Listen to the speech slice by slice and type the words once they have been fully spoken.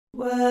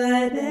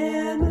What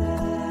am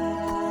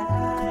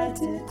I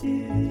to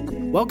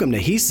do? Welcome to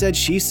He Said,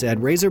 She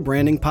Said Razor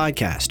Branding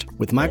Podcast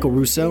with Michael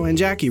Russo and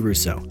Jackie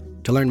Russo.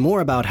 To learn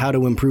more about how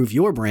to improve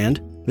your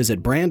brand,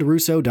 visit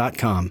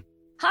brandrusso.com.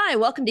 Hi,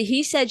 welcome to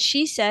He Said,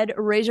 She Said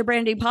Razor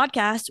Branding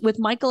Podcast with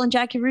Michael and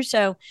Jackie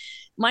Russo.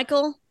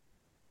 Michael,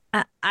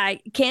 I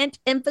can't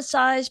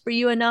emphasize for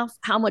you enough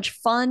how much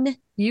fun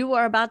you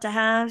are about to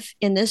have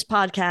in this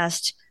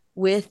podcast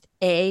with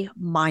a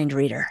mind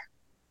reader.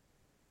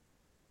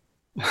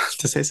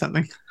 To say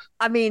something?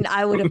 I mean,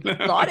 I would have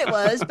thought it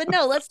was, but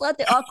no, let's let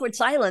the awkward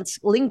silence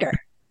linger.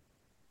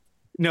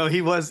 No,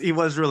 he was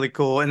really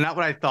cool. And not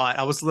what I thought.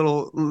 I was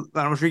when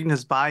I was reading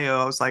his bio,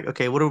 I was like,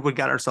 okay, what have we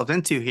got ourselves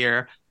into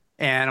here?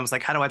 And I was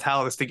like, how do I tie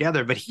all this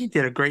together? But he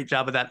did a great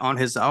job of that on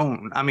his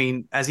own. I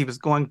mean, as he was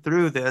going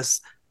through this,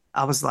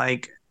 I was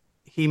like,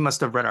 he must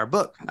have read our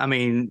book. I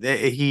mean,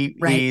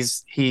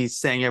 he's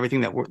saying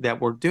everything that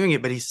we're doing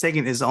it, but he's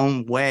taking his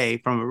own way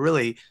from a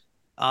really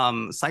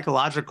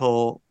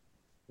psychological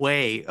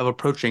way of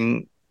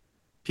approaching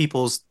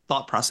people's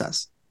thought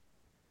process.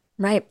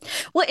 Right.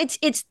 Well, it's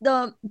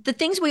the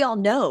things we all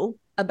know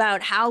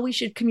about how we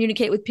should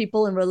communicate with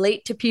people and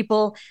relate to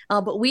people.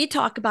 But we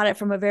talk about it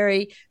from a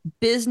very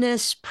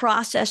business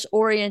process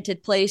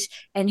oriented place.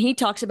 And he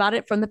talks about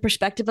it from the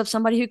perspective of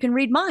somebody who can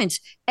read minds.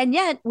 And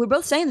yet we're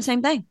both saying the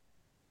same thing.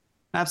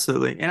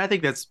 Absolutely. And I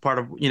think that's part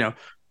of,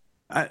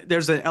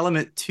 there's an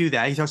element to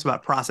that. He talks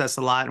about process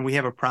a lot, and we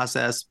have a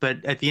process.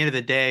 But at the end of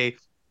the day,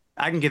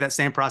 I can give that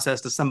same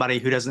process to somebody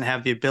who doesn't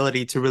have the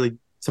ability to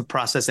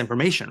process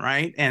information,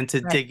 right? And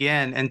to dig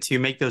in and to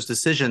make those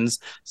decisions.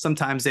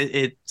 Sometimes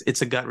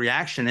it's a gut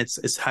reaction.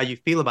 It's how you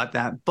feel about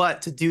that.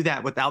 But to do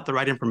that without the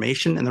right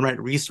information and the right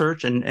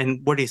research and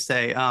what do you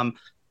say?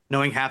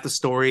 Knowing half the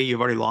story,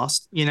 you've already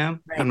lost, Right.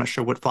 I'm not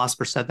sure what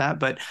philosopher said that,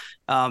 but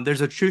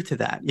there's a truth to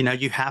that.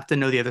 You have to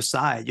know the other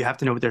side. You have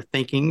to know what they're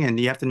thinking, and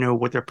you have to know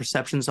what their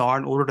perceptions are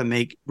in order to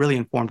make really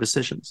informed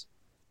decisions.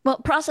 Well,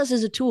 process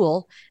is a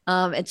tool.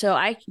 And so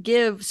I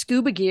give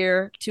scuba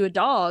gear to a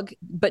dog,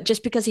 but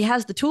just because he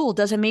has the tool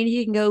doesn't mean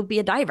he can go be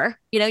a diver.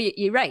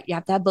 You're right. You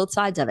have to have both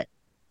sides of it.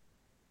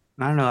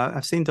 I don't know.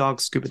 I've seen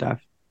dogs scuba dive.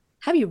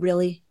 Have you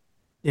really?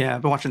 Yeah,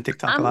 I've been watching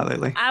TikTok a lot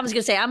lately. I was going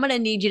to say, I'm going to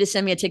need you to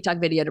send me a TikTok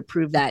video to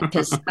prove that,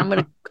 because I'm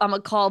going to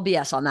call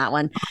BS on that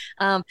one.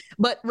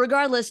 But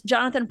regardless,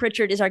 Jonathan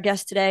Pritchard is our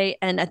guest today,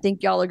 and I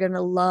think y'all are going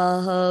to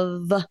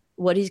love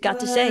what he's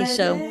got to say.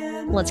 So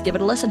let's give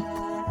it a listen.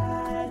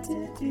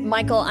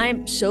 Michael,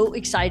 I'm so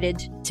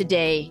excited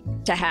today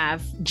to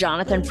have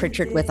Jonathan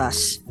Pritchard with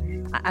us.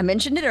 I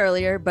mentioned it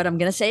earlier, but I'm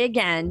going to say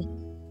again,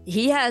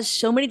 he has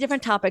so many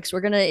different topics we're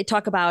going to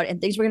talk about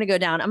and things we're going to go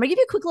down. I'm going to give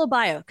you a quick little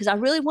bio because I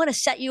really want to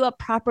set you up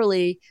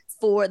properly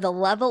for the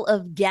level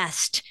of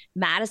guest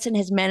Madison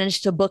has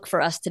managed to book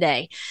for us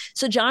today.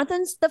 So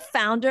Jonathan's the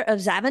founder of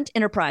ZAVANT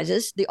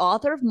Enterprises, the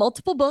author of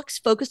multiple books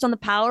focused on the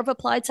power of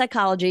applied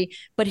psychology.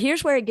 But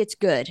here's where it gets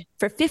good.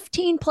 For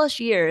 15 plus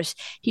years,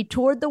 he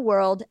toured the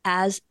world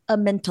as a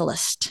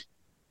mentalist.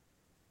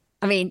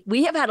 I mean,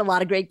 we have had a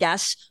lot of great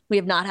guests. We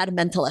have not had a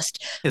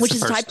mentalist, which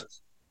is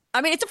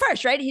it's a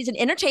first, right? He's an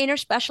entertainer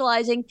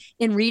specializing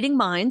in reading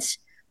minds,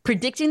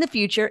 predicting the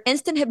future,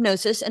 instant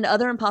hypnosis, and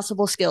other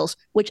impossible skills,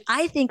 which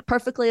I think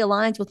perfectly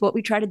aligns with what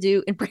we try to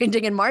do in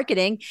branding and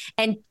marketing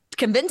and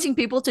convincing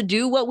people to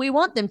do what we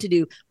want them to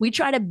do. We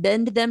try to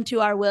bend them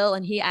to our will,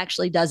 and he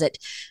actually does it.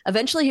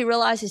 Eventually, he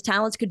realized his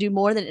talents could do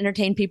more than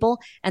entertain people,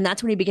 and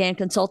that's when he began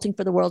consulting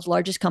for the world's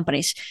largest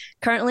companies.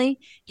 Currently,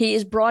 he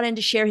is brought in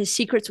to share his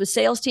secrets with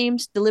sales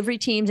teams, delivery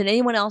teams, and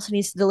anyone else who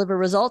needs to deliver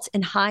results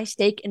in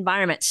high-stake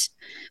environments.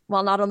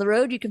 While not on the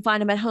road, you can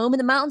find him at home in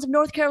the mountains of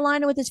North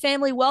Carolina with his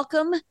family.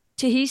 Welcome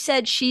to He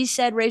Said, She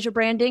Said Razor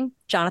Branding,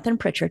 Jonathan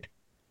Pritchard.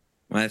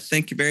 Well,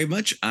 thank you very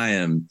much. I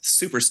am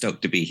super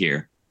stoked to be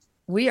here.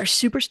 We are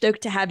super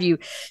stoked to have you.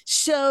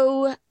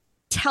 So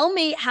tell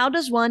me, how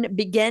does one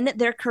begin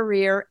their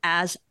career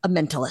as a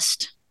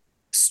mentalist?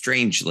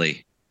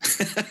 Strangely.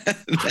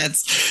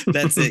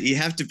 That's it. You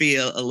have to be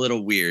a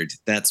little weird.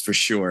 That's for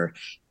sure.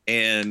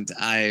 And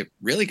I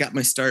really got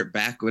my start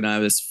back when I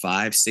was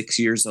 5-6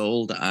 years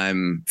old.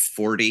 I'm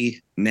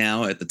 40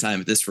 now at the time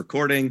of this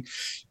recording.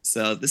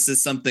 So this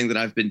is something that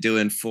I've been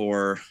doing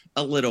for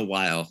a little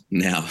while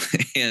now.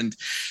 And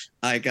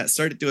I got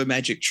started doing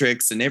magic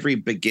tricks, and every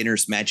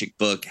beginner's magic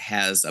book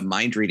has a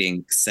mind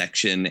reading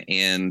section.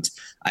 And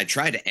I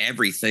tried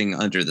everything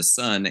under the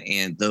sun,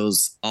 and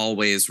those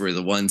always were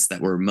the ones that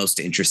were most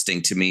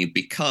interesting to me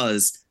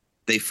because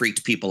they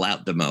freaked people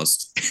out the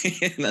most.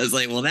 And I was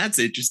like, well, that's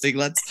interesting.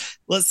 Let's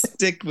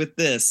stick with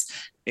this.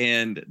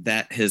 And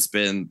that has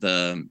been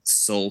the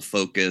sole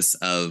focus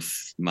of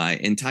my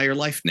entire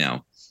life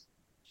now.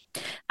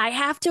 I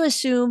have to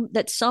assume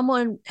that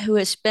someone who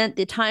has spent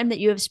the time that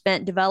you have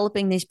spent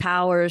developing these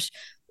powers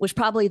was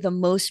probably the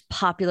most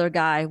popular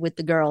guy with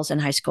the girls in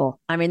high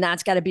school. I mean,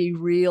 that's got to be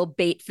real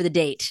bait for the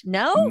date.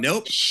 No?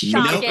 Nope.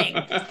 Shocking.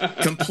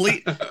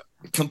 Nope.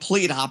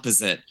 Complete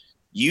opposite.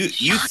 You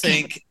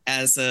think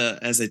as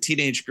a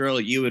teenage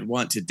girl you would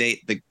want to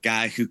date the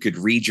guy who could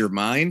read your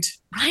mind?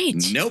 Right.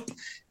 Nope.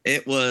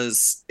 It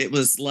was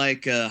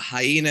like a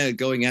hyena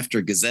going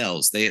after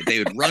gazelles. They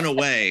would run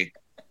away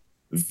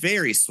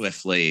very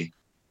swiftly,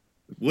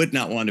 would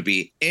not want to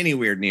be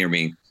anywhere near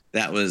me.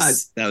 That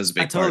was a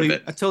big part of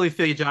it. I totally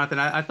feel you, Jonathan.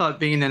 I thought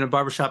being in a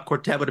barbershop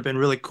quartet would have been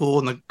really cool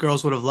and the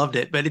girls would have loved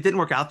it, but it didn't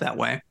work out that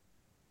way.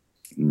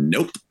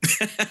 Nope.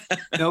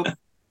 Nope.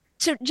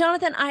 So,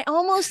 Jonathan, I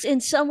almost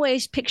in some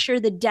ways picture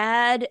the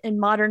dad in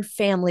Modern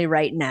Family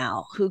right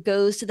now who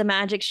goes to the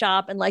magic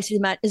shop and likes to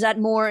do Is that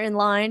more in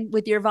line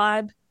with your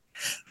vibe?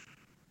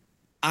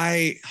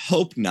 I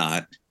hope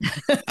not.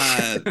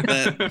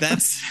 But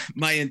that's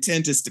my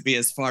intent, is to be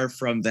as far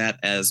from that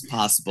as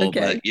possible.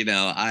 Okay.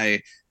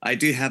 But, I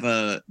do have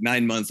a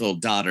 9-month-old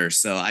daughter,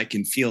 so I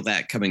can feel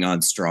that coming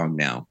on strong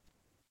now.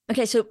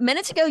 Okay. So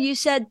minutes ago, you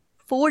said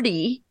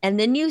 40 and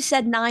then you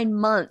said 9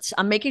 months.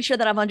 I'm making sure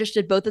that I've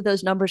understood both of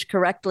those numbers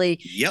correctly.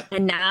 Yep.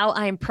 And now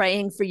I'm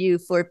praying for you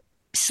for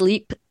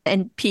sleep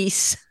and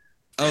peace.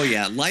 Oh,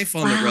 yeah. Life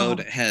on the road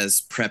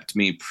has prepped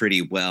me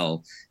pretty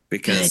well,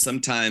 because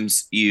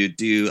sometimes you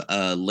do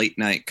a late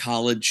night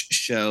college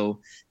show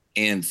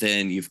and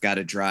then you've got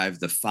to drive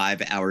the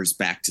 5 hours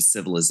back to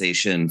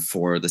civilization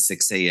for the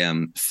 6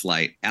 a.m.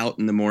 flight out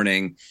in the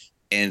morning.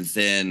 And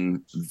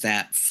then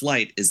that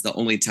flight is the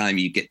only time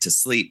you get to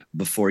sleep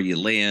before you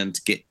land,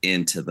 get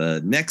into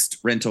the next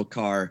rental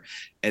car,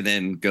 and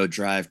then go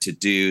drive to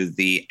do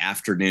the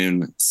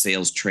afternoon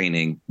sales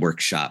training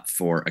workshop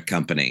for a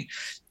company.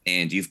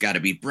 And you've got to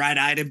be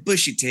bright-eyed and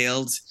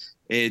bushy-tailed,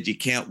 and you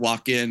can't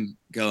walk in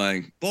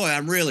going, boy,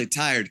 I'm really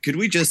tired. Could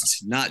we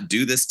just not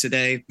do this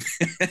today?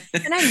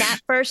 Can I nap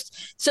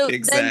first? So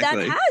Exactly.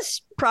 then that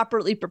has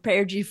properly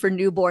prepared you for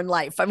newborn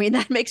life. I mean,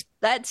 that's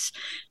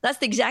the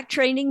exact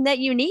training that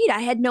you need.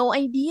 I had no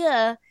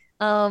idea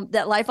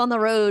that life on the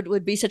road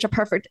would be such a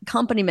perfect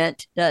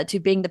accompaniment to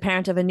being the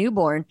parent of a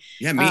newborn.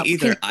 Yeah, me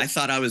either. I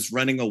thought I was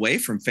running away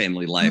from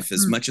family life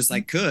as much as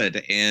I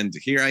could. And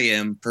here I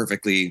am,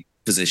 perfectly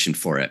positioned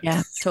for it.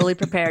 Yeah, totally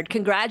prepared.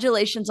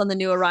 Congratulations on the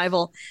new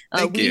arrival.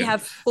 We you.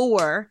 have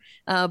 4,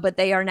 but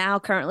they are now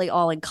currently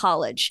all in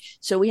college.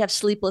 So we have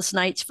sleepless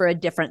nights for a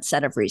different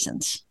set of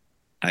reasons.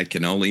 I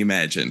can only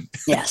imagine.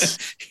 Yes.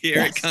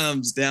 Here it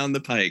comes down the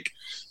pike.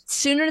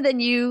 Sooner than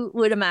you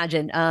would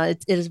imagine.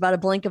 It is about a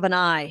blink of an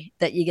eye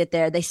that you get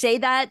there. They say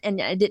that,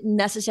 and I didn't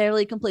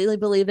necessarily completely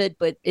believe it,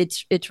 but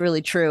it's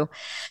really true.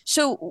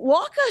 So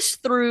walk us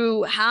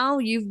through how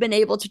you've been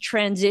able to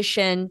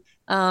transition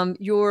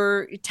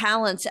your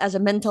talents as a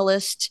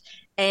mentalist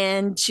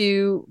and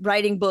to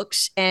writing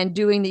books and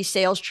doing these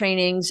sales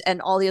trainings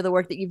and all the other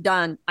work that you've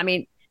done. I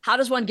mean, how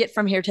does one get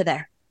from here to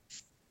there?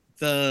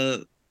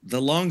 The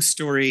long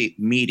story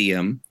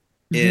medium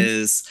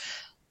is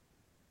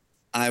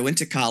I went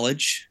to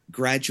college,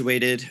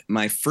 graduated.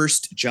 My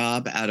first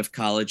job out of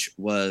college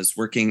was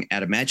working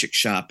at a magic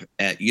shop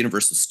at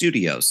Universal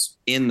Studios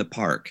in the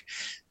park.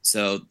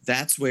 So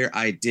that's where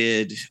I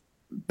did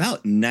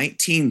about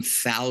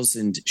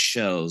 19,000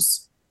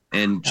 shows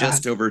in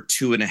just over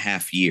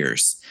 2.5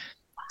 years.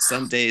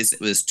 Some days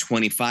it was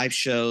 25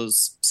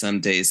 shows. Some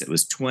days it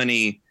was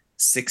 20,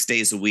 6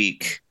 days a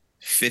week,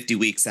 50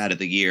 weeks out of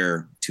the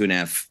year,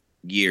 2.5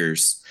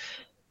 years.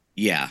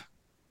 Yeah,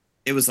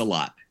 it was a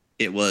lot.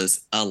 It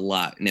was a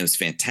lot, and it was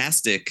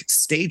fantastic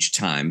stage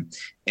time.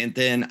 And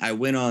then I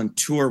went on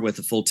tour with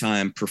a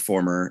full-time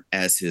performer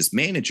as his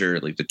manager,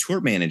 like the tour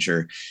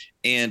manager.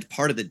 And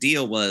part of the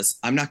deal was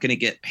I'm not going to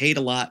get paid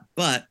a lot,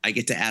 but I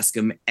get to ask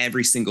him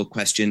every single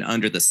question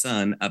under the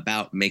sun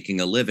about making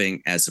a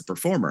living as a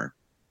performer.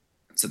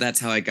 So that's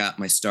how I got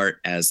my start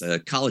as a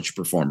college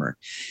performer.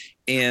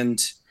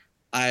 And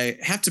I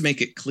have to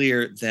make it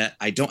clear that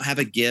I don't have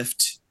a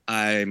gift.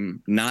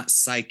 I'm not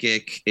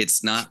psychic.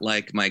 It's not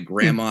like my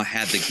grandma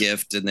had the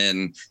gift and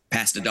then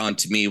passed it on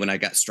to me when I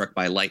got struck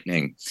by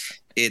lightning.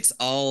 It's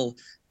all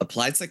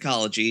applied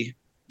psychology,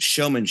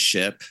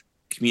 showmanship,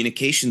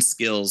 communication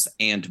skills,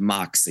 and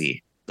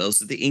moxie. Those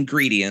are the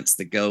ingredients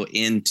that go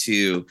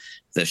into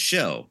the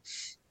show.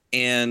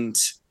 And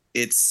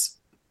it's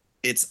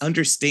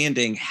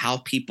understanding how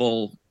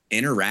people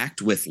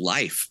interact with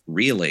life,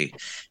 really.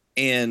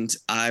 And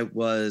I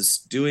was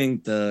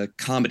doing the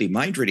comedy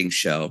mind reading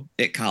show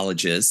at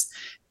colleges,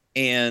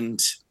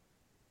 and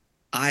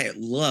I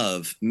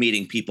love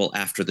meeting people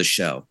after the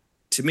show.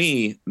 To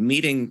me,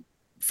 meeting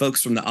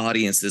folks from the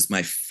audience is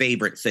my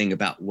favorite thing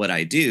about what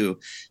I do,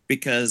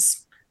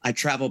 because I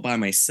travel by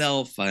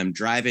myself. I'm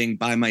driving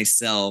by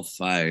myself.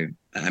 I'm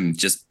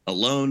just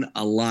alone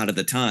a lot of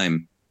the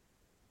time.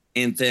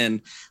 And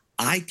then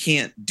I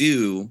can't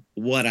do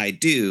what I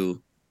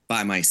do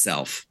by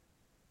myself.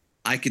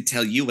 I could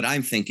tell you what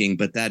I'm thinking,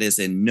 but that is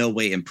in no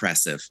way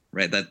impressive,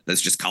 right?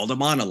 That's just called a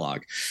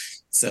monologue.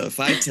 So if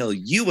I tell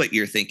you what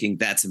you're thinking,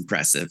 that's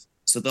impressive.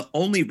 So the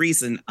only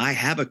reason I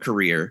have a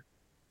career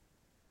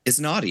is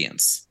an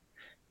audience.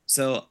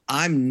 So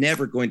I'm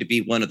never going to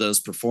be one of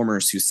those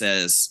performers who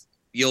says,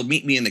 you'll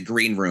meet me in the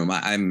green room.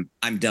 I'm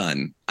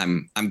done.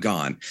 I'm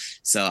gone.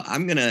 So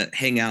I'm going to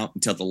hang out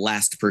until the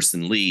last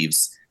person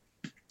leaves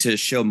to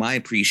show my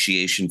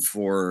appreciation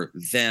for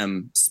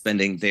them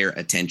spending their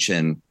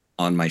attention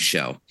on my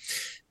show.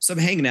 So I'm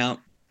hanging out,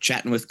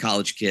 chatting with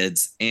college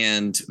kids,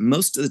 and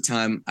most of the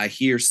time I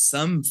hear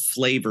some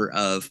flavor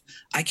of,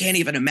 I can't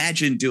even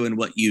imagine doing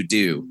what you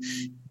do.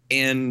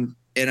 And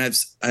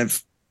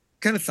I've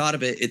kind of thought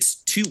of it. It's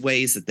two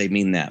ways that they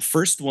mean that.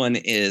 First one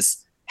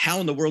is, how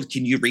in the world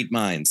can you read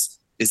minds?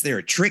 Is there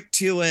a trick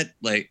to it?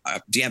 Like,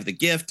 do you have the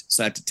gift?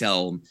 So I have to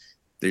tell them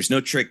there's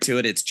no trick to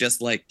it. It's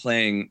just like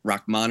playing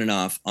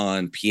Rachmaninoff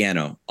on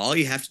piano. All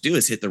you have to do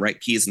is hit the right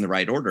keys in the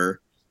right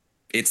order.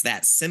 It's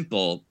that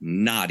simple,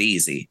 not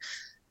easy.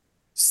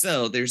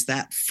 So there's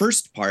that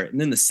first part. And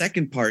then the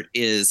second part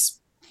is,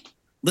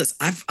 listen,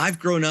 I've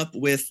grown up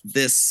with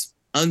this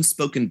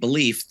unspoken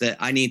belief that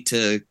I need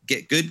to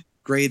get good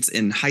grades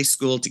in high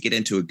school to get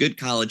into a good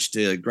college,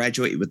 to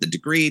graduate with a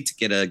degree, to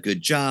get a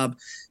good job,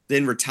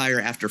 then retire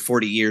after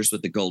 40 years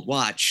with a gold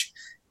watch.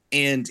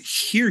 And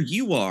here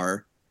you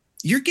are,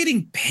 you're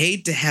getting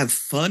paid to have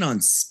fun on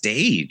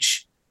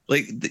stage.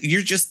 Like,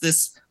 you're just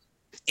this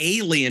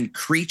alien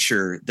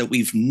creature that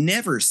we've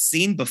never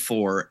seen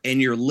before,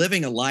 and you're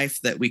living a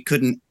life that we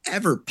couldn't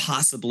ever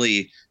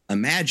possibly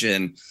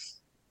imagine.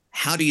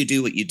 How do you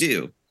do what you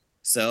do?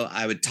 So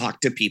I would talk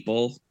to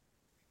people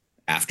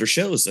after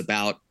shows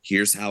about,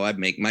 here's how I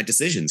make my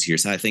decisions.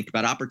 Here's how I think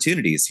about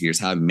opportunities. Here's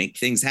how I make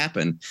things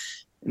happen.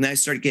 And then I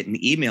started getting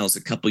emails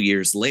a couple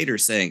years later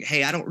saying,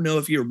 hey, I don't know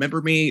if you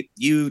remember me.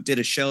 You did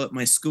a show at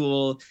my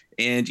school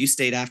and you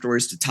stayed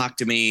afterwards to talk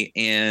to me.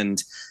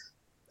 And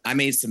I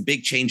made some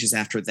big changes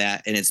after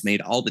that, and it's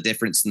made all the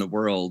difference in the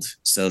world.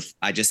 So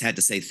I just had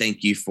to say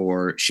thank you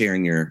for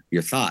sharing your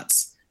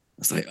thoughts. I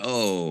was like,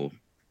 oh,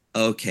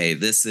 okay,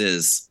 this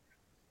is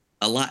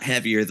a lot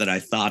heavier than I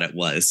thought it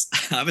was.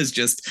 I was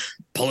just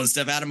pulling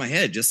stuff out of my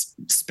head, just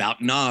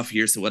spouting off,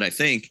 here's what I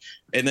think.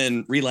 And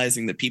then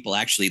realizing that people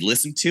actually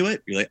listen to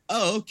it, you're like,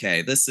 oh,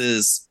 okay, this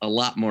is a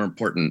lot more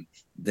important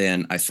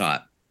than I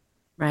thought.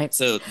 Right.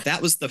 So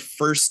that was the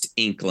first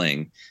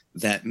inkling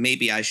that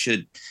maybe I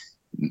should,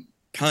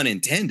 pun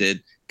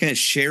intended, kind of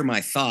share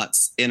my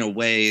thoughts in a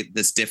way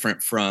that's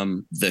different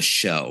from the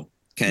show.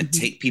 Kind of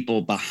take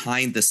people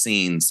behind the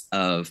scenes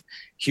of,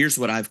 here's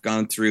what I've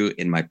gone through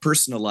in my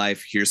personal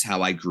life. Here's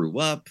how I grew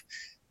up.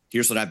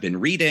 Here's what I've been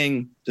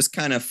reading, just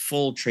kind of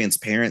full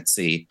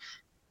transparency.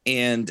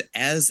 And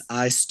as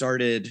I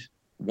started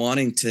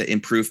wanting to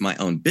improve my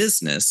own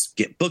business,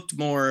 get booked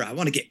more, I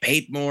want to get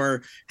paid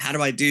more. How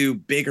do I do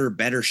bigger,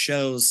 better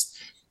shows?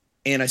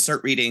 And I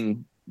start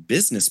reading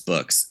business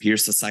books.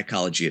 Here's the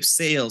psychology of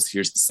sales.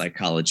 Here's the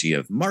psychology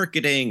of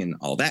marketing and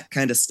all that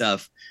kind of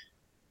stuff.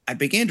 I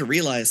began to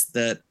realize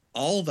that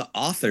all the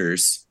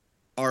authors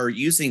are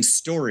using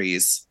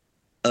stories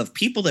of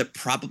people that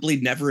probably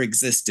never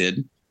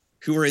existed,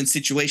 who are in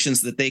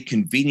situations that they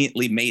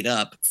conveniently made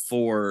up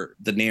for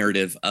the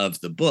narrative of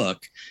the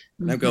book.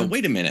 And I'm going,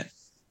 wait a minute.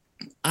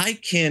 I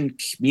can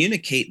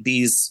communicate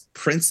these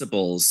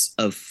principles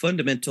of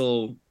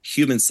fundamental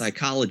human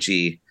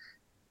psychology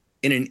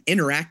in an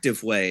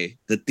interactive way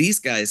that these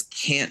guys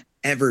can't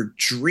ever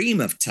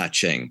dream of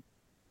touching.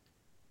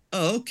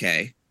 Oh,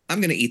 okay. I'm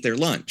going to eat their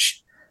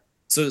lunch.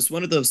 So it's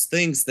one of those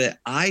things that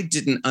I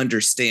didn't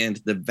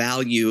understand the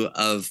value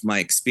of my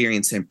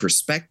experience and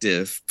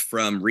perspective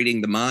from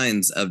reading the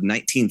minds of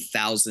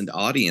 19,000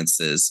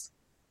 audiences,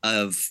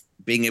 of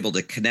being able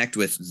to connect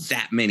with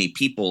that many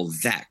people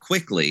that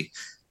quickly.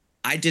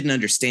 I didn't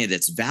understand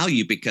its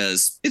value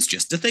because it's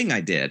just a thing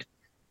I did,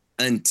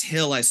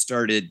 until I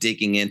started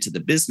digging into the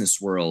business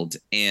world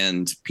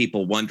and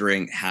people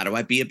wondering, how do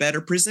I be a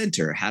better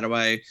presenter? How do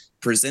I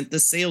present the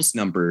sales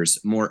numbers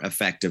more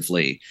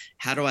effectively?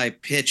 How do I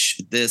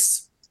pitch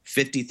this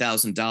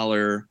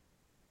 $50,000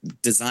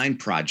 design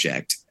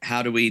project?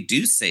 How do we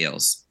do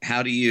sales?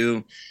 How do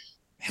you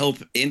help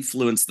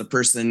influence the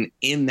person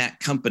in that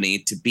company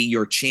to be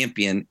your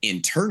champion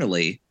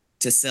internally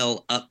to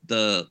sell up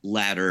the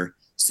ladder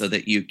so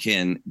that you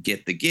can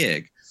get the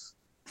gig?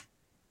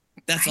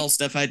 That's all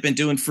stuff I'd been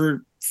doing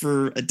for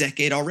a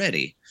decade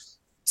already.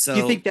 So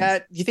you think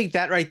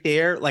that right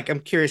there, like, I'm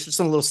curious, just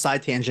a little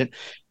side tangent,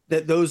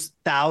 that those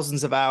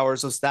thousands of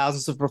hours, those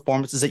thousands of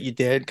performances that you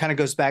did kind of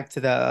goes back to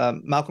the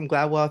Malcolm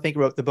Gladwell, I think,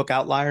 wrote the book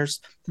Outliers,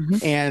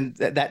 and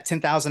that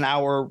 10,000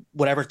 hour,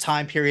 whatever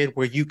time period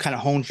where you kind of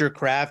honed your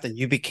craft and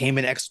you became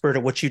an expert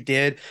at what you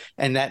did.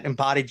 And that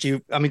embodied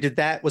you. I mean,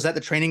 was that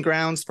the training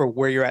grounds for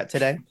where you're at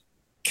today?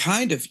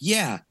 Kind of.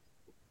 Yeah.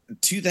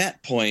 To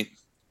that point,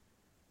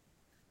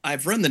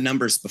 I've run the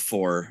numbers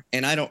before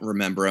and I don't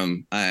remember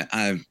them.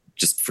 I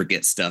just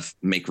forget stuff,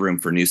 make room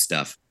for new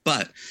stuff.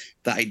 But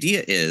the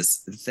idea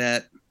is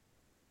that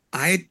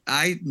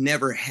I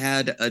never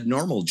had a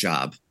normal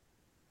job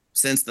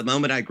since the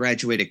moment I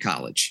graduated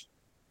college.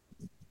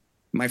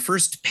 My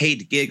first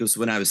paid gig was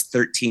when I was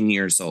 13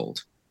 years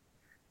old.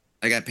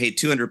 I got paid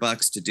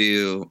 $200 to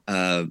do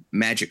a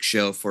magic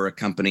show for a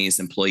company's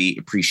employee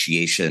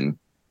appreciation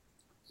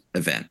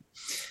event.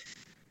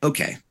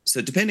 Okay,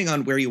 so depending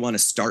on where you want to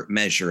start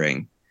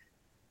measuring,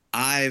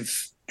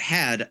 I've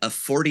had a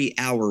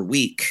 40-hour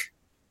week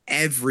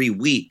every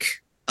week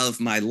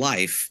of my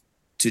life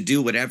to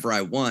do whatever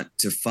I want,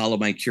 to follow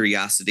my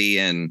curiosity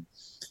and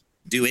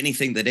do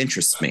anything that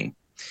interests me.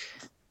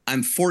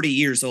 I'm 40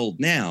 years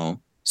old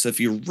now. So if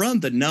you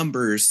run the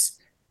numbers,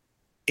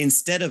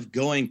 instead of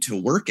going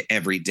to work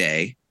every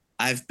day,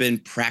 I've been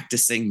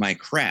practicing my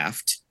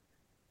craft.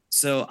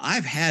 So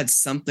I've had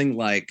something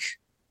like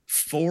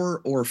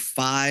 4 or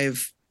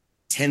 5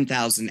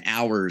 10,000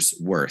 hours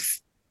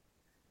worth.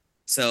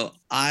 So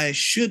I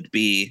should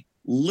be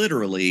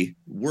literally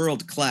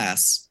world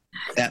class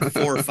at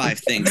 4 or 5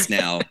 things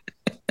now,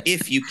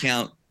 if you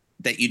count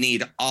that you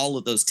need all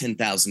of those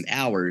 10,000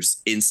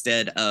 hours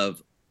instead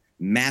of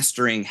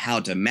mastering how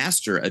to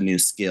master a new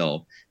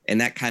skill. And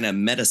that kind of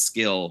meta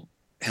skill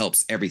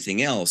helps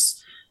everything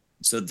else.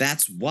 So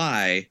that's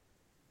why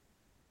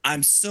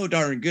I'm so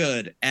darn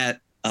good at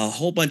a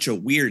whole bunch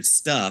of weird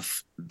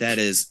stuff that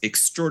is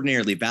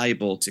extraordinarily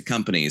valuable to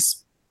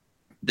companies.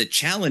 The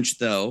challenge,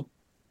 though,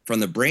 from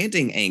the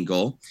branding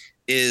angle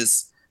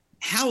is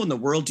how in the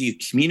world do you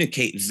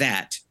communicate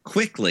that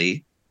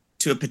quickly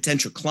to a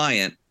potential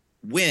client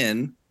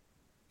when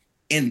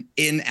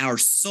in our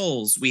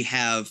souls we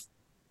have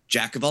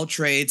jack of all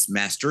trades,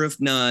 master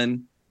of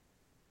none.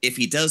 If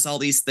he does all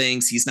these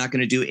things, he's not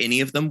going to do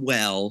any of them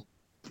well,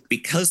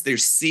 because they're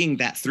seeing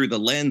that through the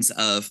lens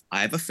of,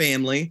 I have a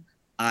family,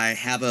 I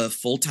have a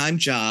full-time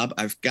job,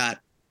 I've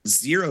got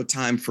 0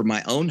 time for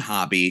my own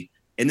hobby,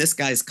 and this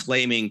guy's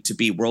claiming to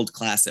be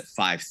world-class at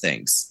 5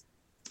 things.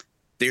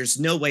 There's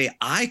no way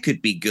I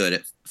could be good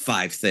at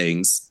 5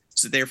 things,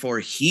 so therefore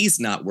he's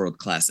not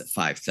world-class at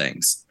 5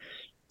 things.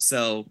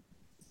 So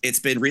it's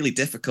been really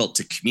difficult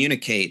to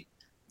communicate.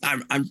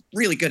 I'm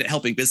really good at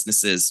helping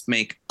businesses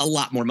make a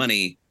lot more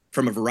money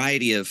from a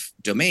variety of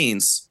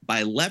domains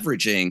by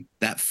leveraging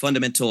that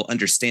fundamental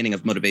understanding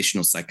of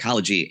motivational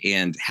psychology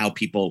and how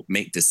people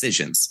make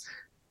decisions.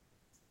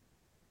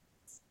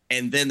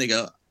 And then they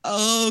go,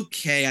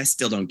 okay, I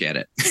still don't get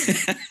it.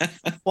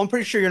 Well, I'm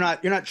pretty sure you're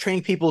not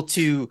training people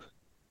to,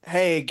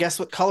 hey, guess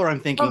what color I'm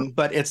thinking,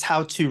 but it's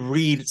how to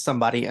read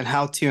somebody and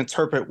how to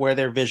interpret where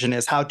their vision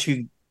is, how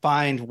to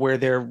find where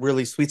their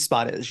really sweet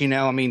spot is.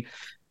 I mean,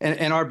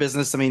 in our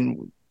business, I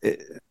mean,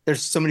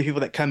 there's so many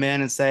people that come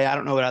in and say, I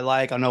don't know what I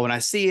like. I'll know when I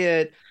see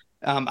it.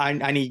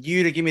 I need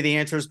you to give me the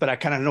answers, but I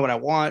kind of know what I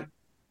want.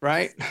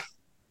 Right.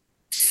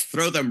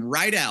 Throw them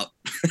right out.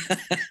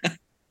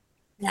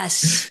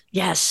 Yes.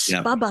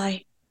 Yep.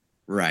 Bye-bye.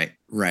 Right.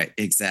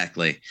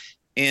 Exactly.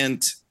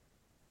 And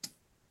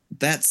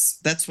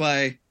that's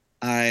why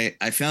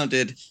I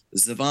founded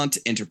ZAVANT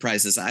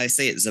Enterprises. I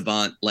say it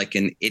ZAVANT like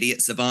an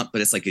idiot savant,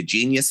 but it's like a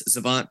genius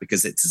savant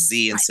because it's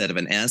Z instead of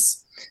an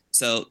S.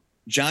 So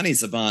Johnny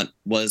Zavant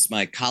was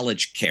my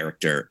college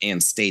character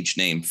and stage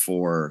name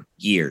for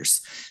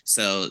years.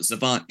 So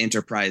ZAVANT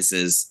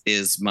Enterprises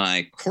is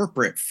my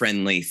corporate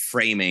friendly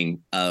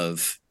framing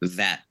of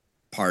that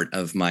part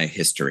of my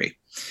history.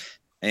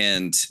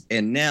 And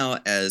now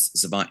as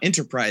ZAVANT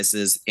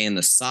Enterprises and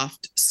the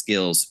soft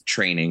skills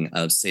training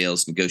of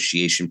sales,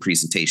 negotiation,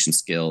 presentation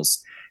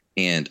skills,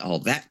 and all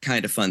that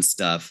kind of fun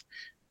stuff,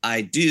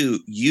 I do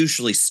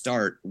usually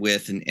start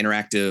with an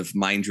interactive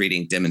mind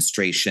reading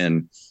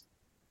demonstration.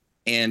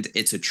 And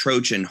it's a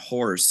Trojan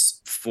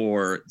horse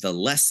for the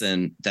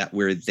lesson that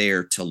we're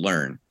there to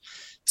learn.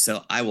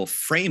 So I will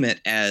frame it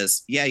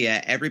as,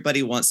 yeah,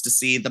 everybody wants to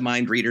see the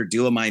mind reader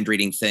do a mind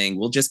reading thing.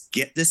 We'll just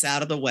get this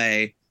out of the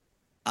way.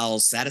 I'll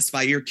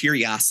satisfy your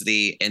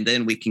curiosity, and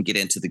then we can get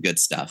into the good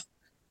stuff.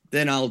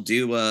 Then I'll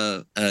do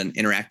an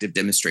interactive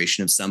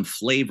demonstration of some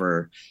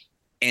flavor.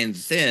 And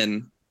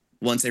then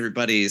once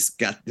everybody's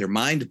got their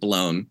mind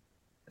blown,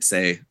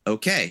 say,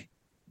 okay,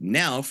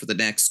 now for the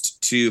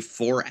next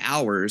 2-4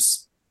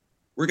 hours,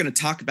 we're going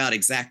to talk about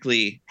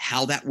exactly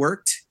how that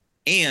worked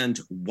and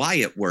why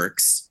it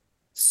works,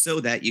 so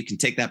that you can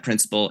take that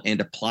principle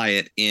and apply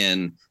it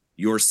in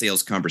your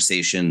sales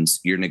conversations,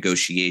 your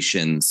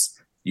negotiations,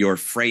 your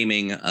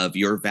framing of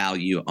your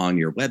value on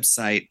your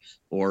website,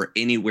 or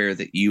anywhere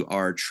that you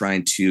are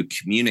trying to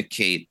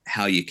communicate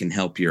how you can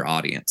help your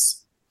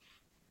audience.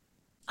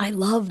 I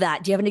love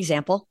that. Do you have an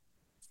example?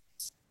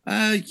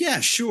 Yeah,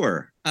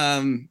 sure.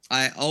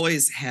 I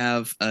always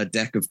have a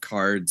deck of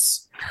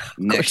cards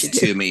next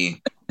to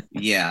me.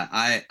 Yeah,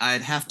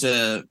 I'd have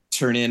to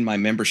turn in my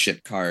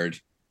membership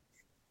card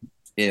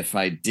if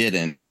I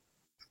didn't.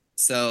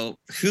 So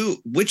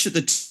which of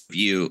the two of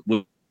you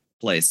will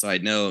play, so I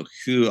know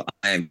who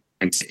I'm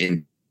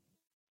in?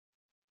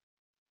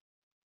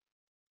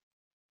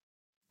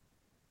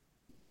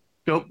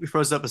 Nope, you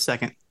froze up a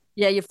second.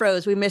 Yeah, you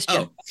froze. We missed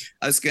you.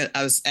 I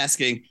was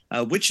asking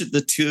which of the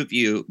two of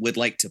you would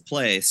like to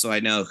play, so I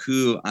know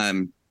who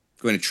I'm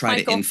going to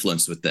try to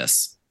influence with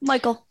this.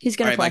 Michael, he's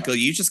going to play. Michael,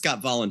 you just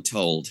got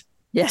voluntold.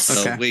 Yes.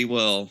 So we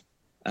will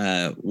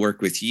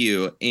work with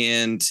you.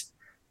 And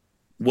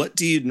what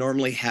do you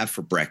normally have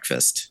for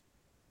breakfast?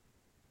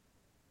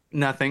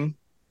 Nothing.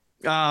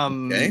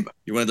 Okay,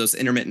 you're one of those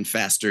intermittent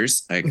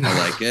fasters. I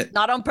like it.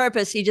 Not on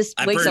purpose. He just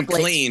wakes up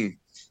late. Clean.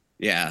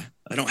 Yeah,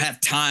 I don't have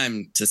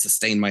time to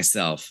sustain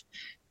myself.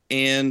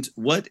 And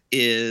what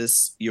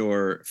is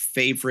your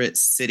favorite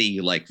city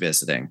you like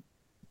visiting?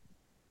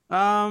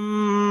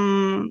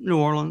 New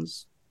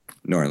Orleans.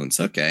 New Orleans.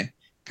 Okay,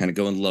 kind of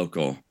going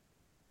local.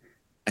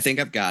 I think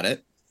I've got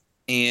it.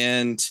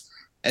 And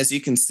as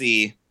you can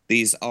see,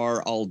 these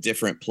are all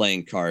different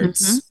playing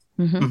cards.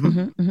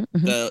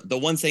 The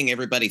one thing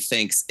everybody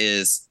thinks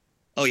is,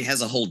 oh, he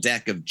has a whole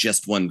deck of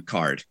just one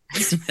card.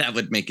 That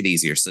would make it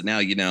easier. So now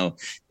you know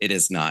it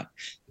is not.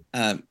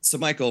 So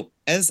Michael,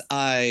 as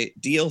I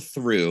deal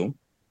through,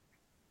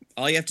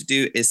 all you have to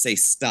do is say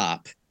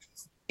stop,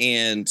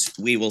 and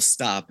we will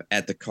stop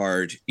at the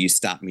card you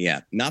stop me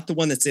at. Not the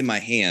one that's in my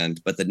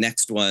hand, but the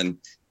next one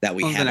that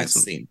we haven't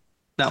seen.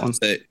 That one.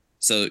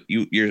 So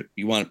you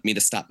want me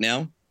to stop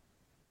now?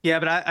 Yeah,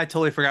 but I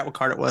totally forgot what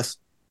card it was.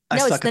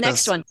 No, it's the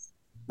next one.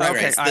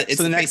 Right. It's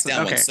the face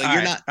down one. So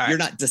you're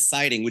not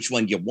deciding which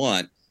one you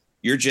want.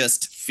 You're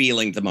just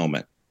feeling the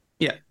moment.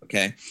 Yeah.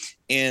 Okay.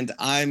 And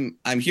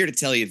I'm here to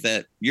tell you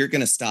that you're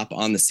going to stop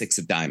on the 6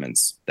 of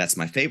diamonds. That's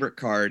my favorite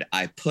card.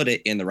 I put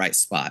it in the right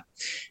spot.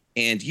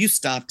 And you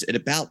stopped at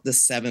about the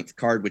 7th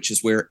card, which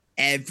is where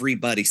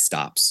everybody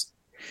stops.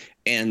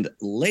 And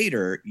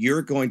later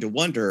you're going to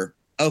wonder,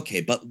 okay,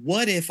 but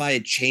what if I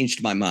had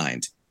changed my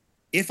mind?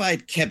 If I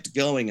had kept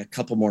going a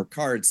couple more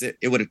cards,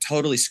 it would have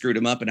totally screwed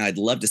him up, and I'd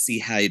love to see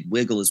how he'd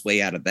wiggle his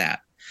way out of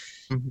that.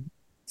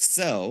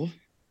 So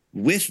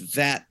with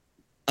that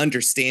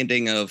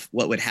understanding of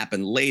what would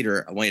happen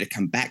later, I want you to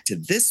come back to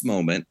this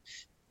moment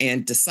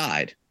and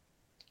decide,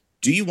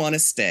 do you want to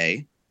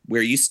stay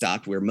where you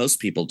stopped, where most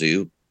people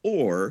do,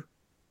 or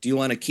do you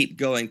want to keep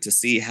going to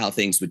see how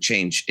things would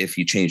change if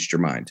you changed your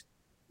mind?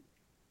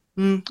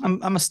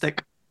 I'm a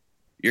stick.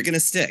 You're going to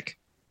stick.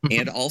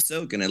 And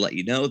also going to let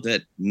you know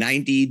that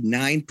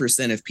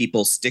 99% of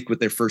people stick with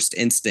their first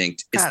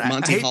instinct. It's the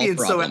Monty Hall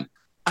problem.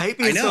 I hate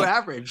being so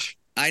average.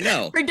 I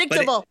know.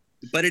 Predictable.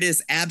 But it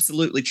is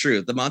absolutely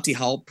true. The Monty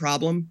Hall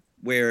problem,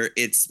 where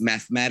it's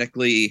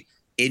mathematically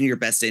in your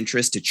best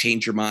interest to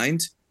change your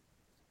mind,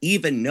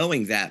 even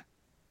knowing that,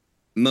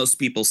 most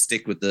people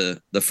stick with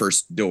the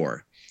first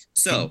door.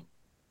 So,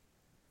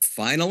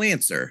 final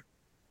answer.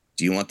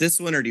 Do you want this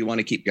one, or do you want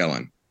to keep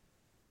going?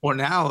 Well,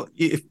 now,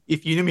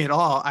 if you knew me at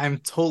all, I'm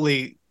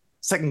totally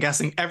second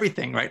guessing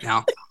everything right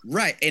now.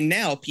 Right. And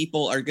now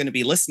people are going to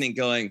be listening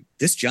going,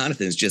 this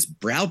Jonathan is just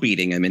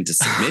browbeating him into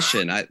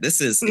submission.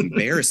 This is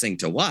embarrassing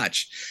to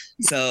watch.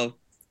 So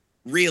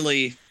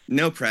really,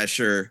 no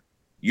pressure.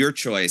 Your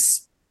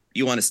choice.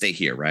 You want to stay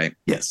here, right?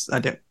 Yes, I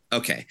do.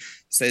 Okay.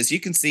 So as you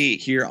can see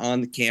here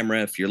on the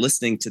camera, if you're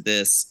listening to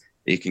this,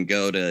 you can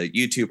go to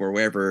YouTube or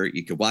wherever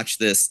you could watch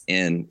this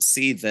and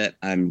see that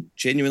I'm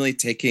genuinely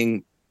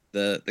taking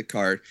the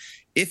card.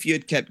 If you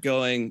had kept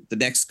going, the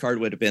next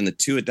card would have been the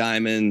 2 of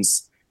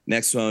diamonds.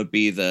 Next one would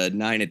be the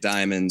 9 of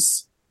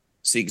diamonds.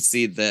 So you can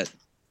see that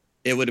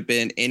it would have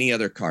been any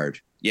other card.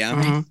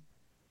 Yeah.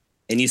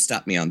 And you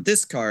stopped me on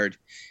this card,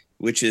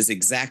 which is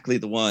exactly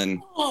the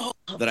one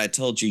that I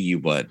told you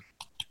would.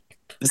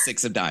 The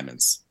 6 of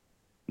diamonds.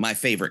 My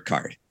favorite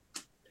card.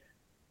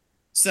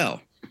 So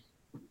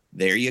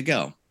there you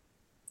go.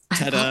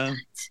 Ta-da.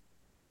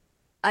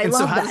 I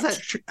love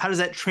how does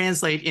that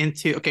translate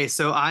into, okay,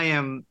 so I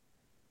am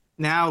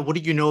now, what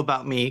do you know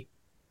about me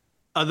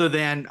other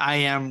than I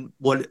am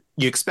what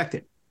you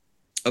expected?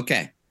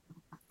 Okay.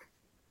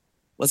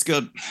 Let's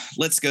go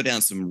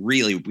down some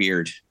really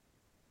weird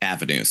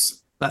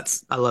avenues.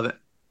 I love it.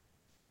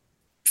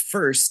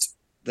 First,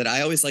 that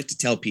I always like to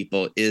tell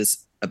people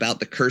is about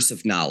the curse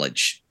of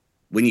knowledge.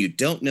 When you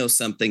don't know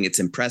something, it's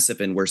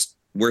impressive and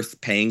worth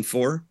paying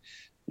for.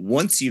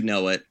 Once you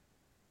know it,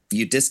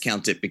 you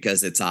discount it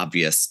because it's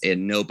obvious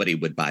and nobody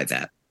would buy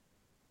that.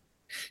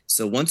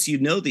 So once you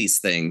know these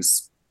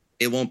things,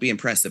 it won't be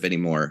impressive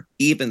anymore,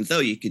 even though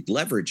you could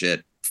leverage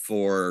it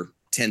for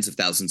tens of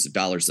thousands of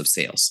dollars of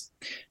sales.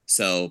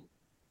 So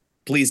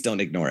please don't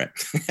ignore it.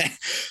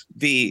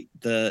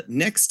 The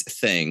next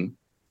thing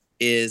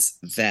is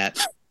that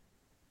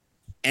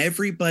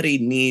everybody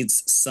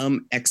needs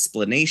some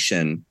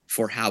explanation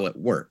for how it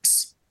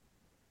works.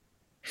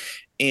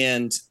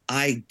 And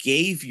I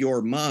gave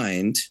your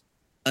mind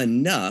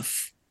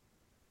enough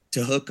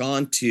to hook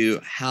on to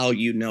how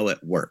you know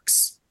it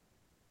works,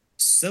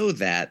 so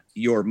that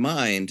your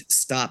mind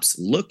stops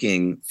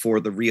looking for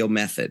the real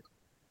method.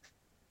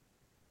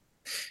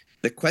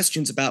 The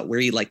questions about where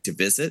you like to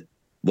visit,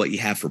 what you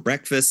have for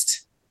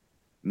breakfast,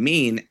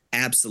 mean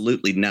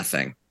absolutely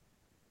nothing.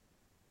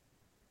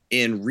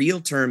 In real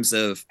terms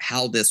of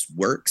how this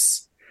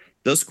works,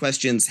 those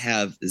questions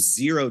have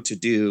zero to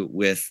do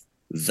with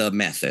the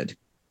method.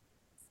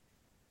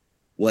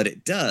 What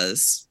it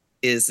does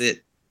is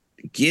it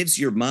gives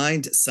your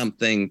mind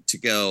something to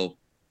go,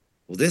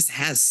 well, this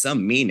has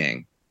some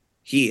meaning.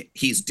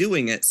 He's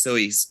doing it, so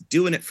he's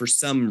doing it for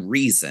some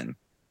reason.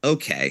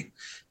 Okay,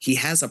 he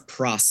has a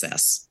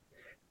process.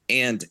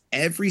 And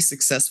every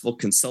successful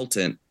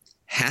consultant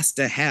has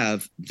to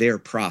have their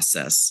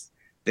process,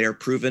 their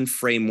proven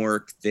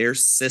framework, their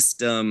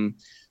system.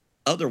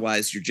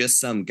 Otherwise, you're just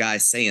some guy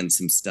saying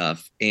some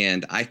stuff,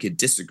 and I could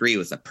disagree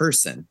with a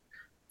person.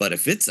 But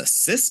if it's a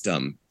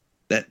system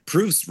that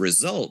proves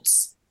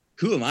results,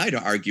 who am I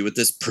to argue with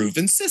this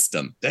proven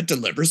system that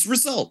delivers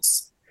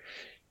results?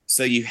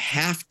 So you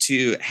have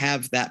to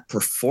have that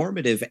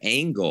performative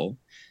angle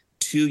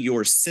to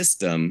your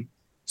system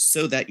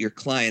so that your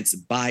clients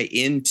buy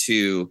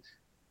into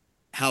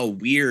how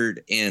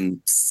weird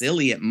and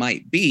silly it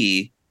might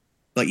be,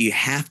 but you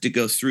have to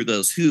go through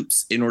those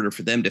hoops in order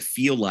for them to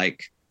feel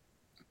like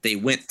they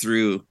went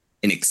through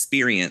an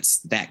experience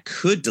that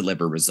could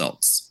deliver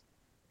results.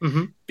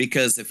 Mm-hmm.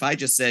 Because if I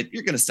just said,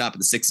 you're going to stop at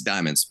the 6 of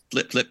diamonds,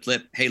 flip, flip,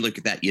 flip. Hey, look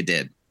at that. You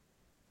did.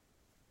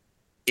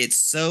 It's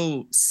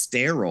so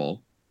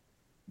sterile.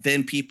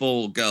 Then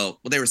people go,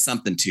 well, there was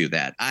something to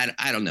that.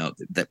 I don't know.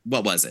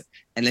 What was it?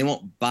 And they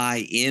won't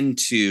buy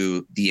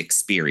into the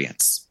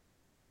experience.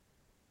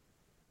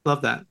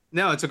 Love that.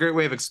 No, it's a great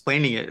way of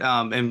explaining it.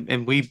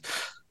 And we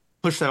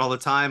push that all the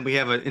time. We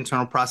have an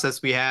internal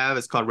process we have.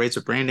 It's called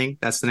Razor Branding.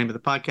 That's the name of the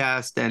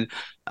podcast.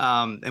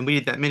 And we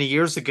did that many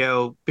years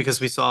ago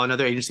because we saw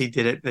another agency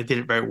did it. They did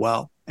it very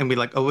well. And we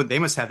like, oh, they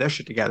must have their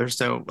shit together.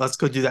 So let's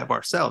go do that for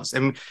ourselves.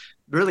 And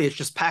really, it's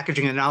just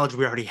packaging the knowledge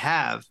we already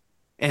have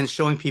and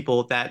showing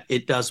people that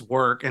it does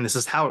work and this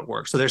is how it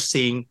works. So they're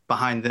seeing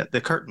behind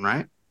the curtain,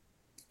 right?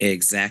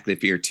 Exactly.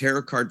 If you're a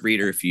tarot card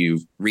reader, if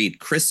you read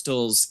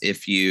crystals,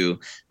 if you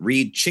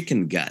read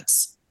chicken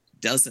guts,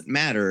 doesn't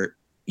matter.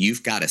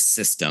 You've got a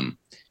system.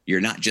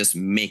 You're not just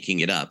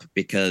making it up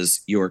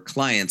because your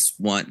clients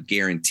want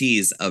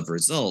guarantees of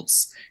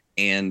results.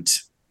 And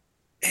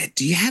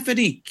do you have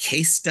any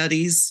case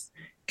studies?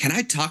 Can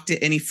I talk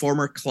to any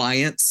former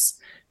clients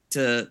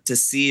to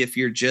see if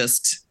you're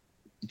just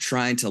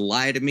trying to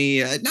lie to me?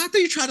 Not that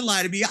you're trying to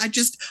lie to me.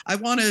 I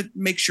want to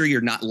make sure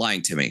you're not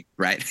lying to me.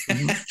 Right.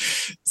 Mm-hmm.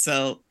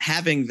 So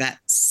having that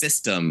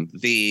system,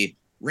 the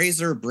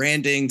Razor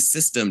Branding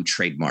System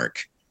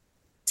trademark,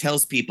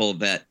 tells people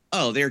that,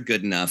 oh, they're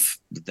good enough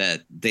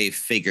that they've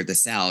figured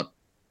this out,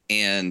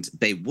 and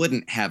they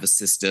wouldn't have a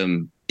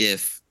system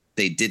if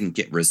they didn't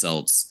get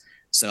results.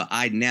 So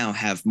I now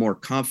have more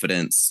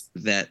confidence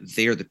that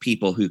they're the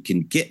people who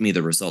can get me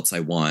the results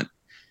I want,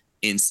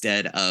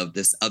 instead of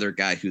this other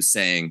guy who's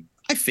saying,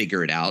 I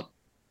figure it out.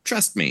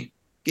 Trust me,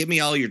 give me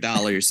all your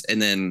dollars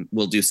and then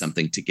we'll do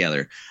something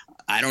together.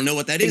 I don't know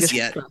what that is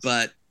yet,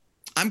 but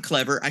I'm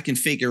clever. I can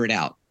figure it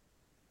out.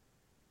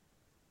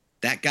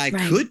 That guy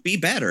could be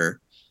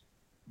better,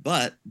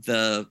 but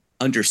the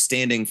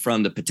understanding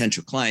from the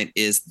potential client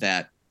is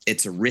that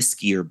it's a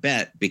riskier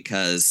bet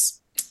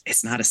because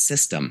it's not a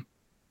system.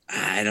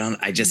 I don't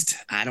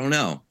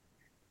know.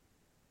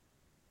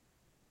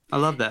 I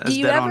love that.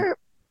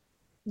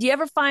 Do you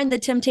ever find the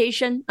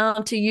temptation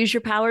to use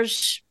your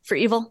powers for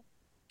evil?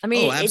 I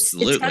mean, it's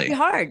gotta be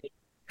hard.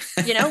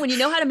 When you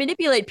know how to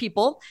manipulate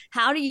people,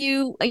 how do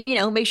you,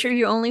 make sure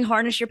you only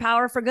harness your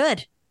power for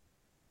good?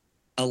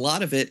 A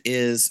lot of it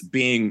is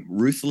being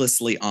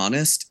ruthlessly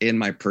honest in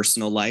my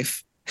personal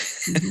life.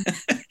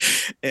 Mm-hmm.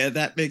 And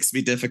that makes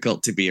me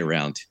difficult to be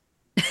around.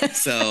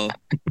 So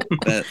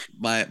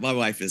my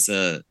wife is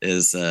a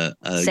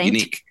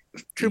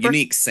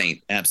unique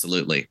saint.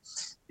 Absolutely.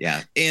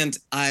 Yeah. And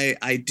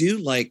I do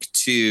like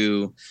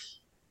to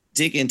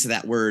dig into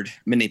that word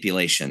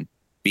manipulation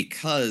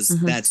because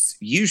that's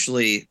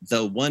usually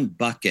the one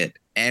bucket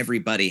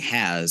everybody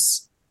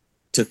has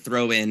to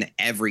throw in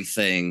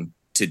everything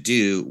to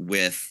do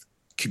with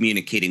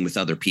communicating with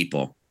other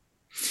people.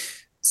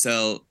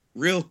 So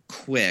real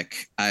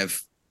quick,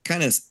 I've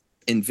kind of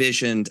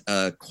envisioned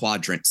a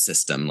quadrant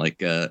system,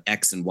 like a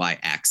X and Y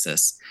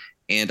axis.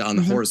 And on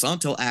the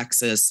horizontal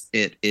axis,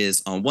 it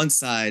is on one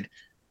side,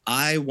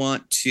 I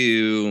want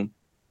to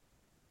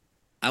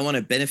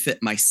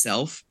benefit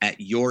myself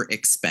at your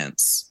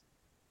expense.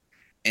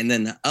 And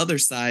then the other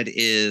side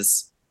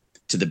is,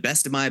 to the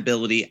best of my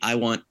ability, I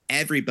want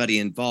everybody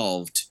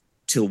involved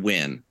to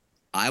win.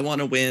 I want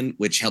to win,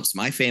 which helps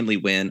my family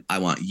win. I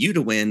want you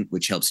to win,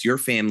 which helps your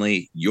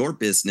family, your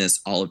business,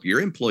 all of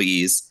your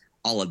employees,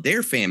 all of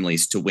their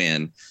families to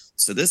win.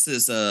 So this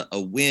is a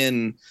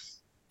win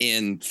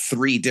in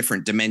 3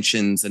 different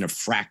dimensions and a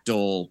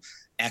fractal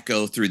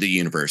echo through the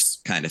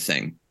universe kind of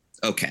thing.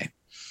 Okay.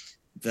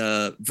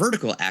 The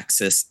vertical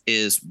axis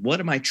is, what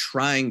am I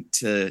trying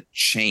to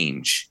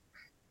change?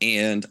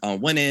 And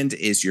on one end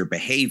is your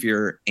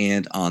behavior,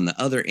 and on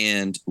the other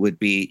end would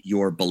be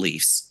your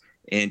beliefs.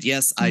 And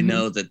yes, I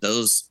know that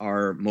those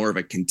are more of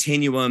a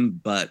continuum,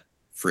 but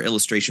for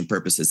illustration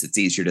purposes, it's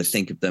easier to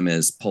think of them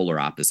as polar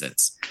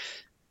opposites.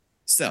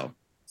 So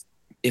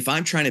if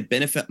I'm trying to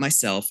benefit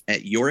myself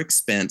at your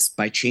expense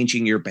by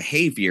changing your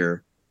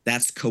behavior,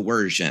 that's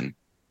coercion.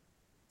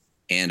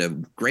 And a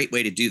great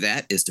way to do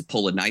that is to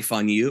pull a knife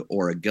on you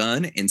or a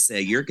gun and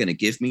say, you're going to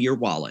give me your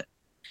wallet.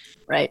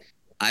 Right.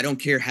 I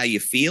don't care how you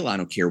feel. I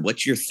don't care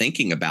what you're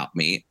thinking about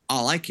me.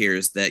 All I care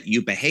is that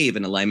you behave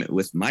in alignment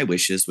with my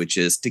wishes, which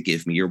is to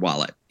give me your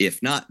wallet.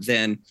 If not,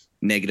 then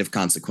negative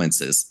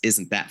consequences.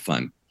 Isn't that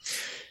fun?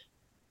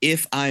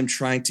 If I'm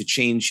trying to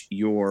change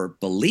your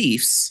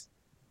beliefs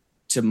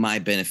to my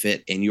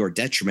benefit and your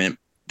detriment,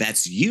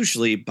 that's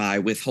usually by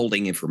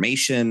withholding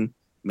information,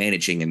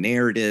 managing a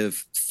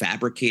narrative,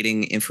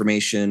 fabricating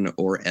information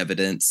or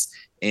evidence.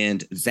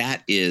 And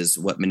that is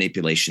what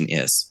manipulation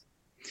is.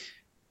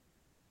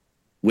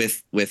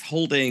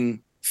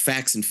 Withholding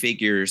facts and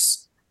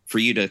figures for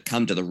you to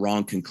come to the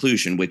wrong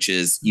conclusion, which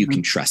is you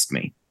can trust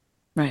me.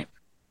 Right.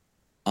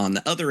 On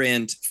the other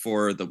end,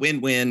 for the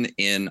win-win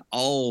in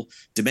all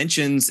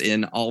dimensions,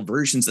 in all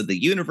versions of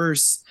the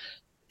universe,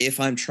 if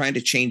I'm trying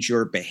to change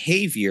your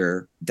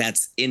behavior,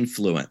 that's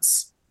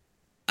influence.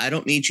 I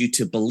don't need you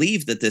to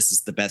believe that this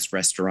is the best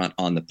restaurant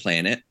on the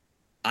planet.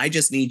 I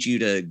just need you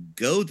to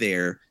go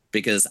there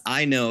because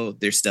I know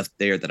there's stuff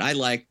there that I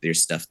like.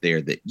 There's stuff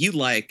there that you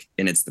like.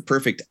 And it's the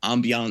perfect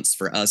ambiance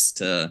for us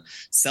to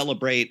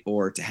celebrate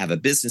or to have a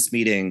business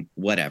meeting,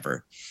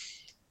 whatever.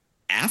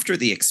 After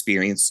the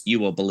experience, you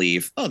will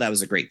believe, oh, that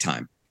was a great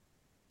time.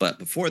 But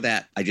before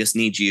that, I just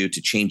need you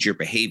to change your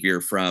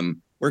behavior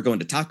from we're going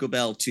to Taco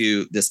Bell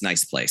to this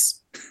nice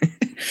place.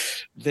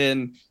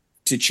 Then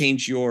to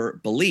change your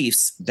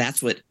beliefs,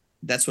 that's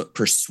what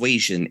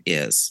persuasion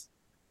is.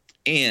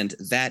 And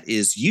that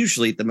is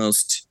usually the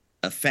most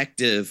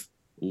effective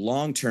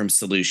long-term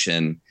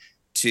solution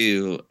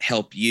to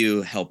help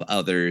you help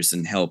others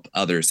and help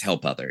others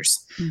help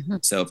others. Mm-hmm.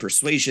 So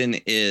persuasion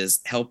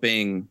is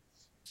helping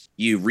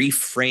you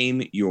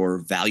reframe your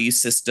value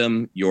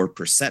system, your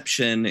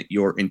perception,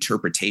 your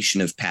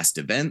interpretation of past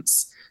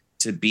events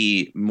to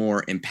be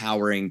more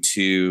empowering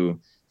to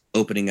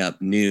opening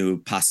up new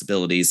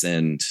possibilities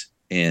and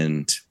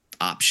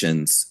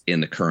options in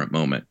the current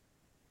moment.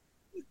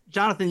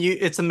 Jonathan,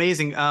 it's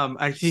amazing.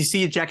 You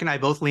see Jack and I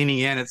both leaning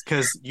in. It's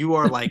because you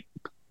are like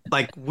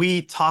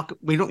we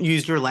don't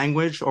use your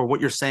language or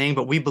what you're saying,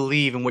 but we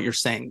believe in what you're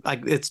saying.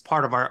 Like it's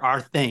part of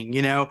our thing,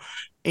 you know?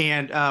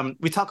 And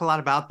we talk a lot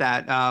about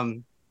that.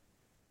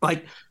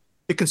 Like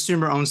the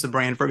consumer owns the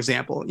brand, for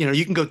example. You know,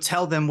 you can go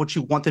tell them what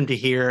you want them to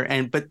hear.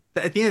 But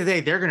at the end of the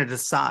day, they're going to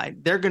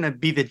decide. They're going to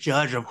be the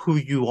judge of who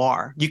you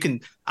are.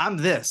 I'm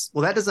this.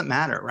 Well, that doesn't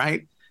matter,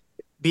 right?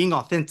 Being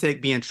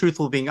authentic, being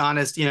truthful, being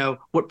honest, you know,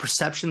 what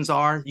perceptions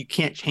are, you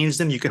can't change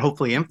them. You can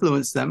hopefully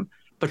influence them,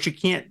 but you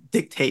can't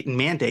dictate and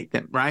mandate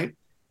them, right?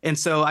 And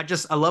so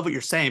I love what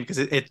you're saying because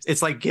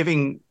it's like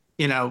giving,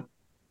 you know,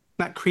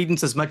 not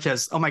credence as much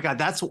as, oh my God,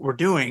 that's what we're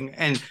doing.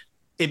 And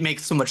it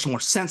makes so much more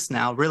sense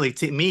now, really,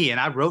 to me. And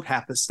I wrote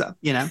half this stuff,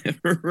 you know?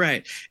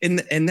 Right. And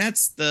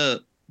that's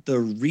the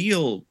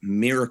real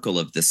miracle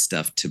of this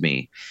stuff to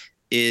me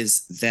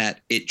is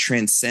that it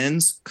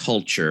transcends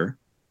culture.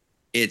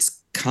 It's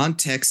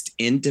context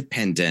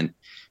independent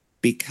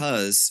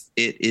because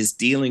it is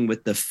dealing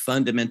with the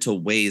fundamental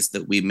ways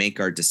that we make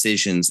our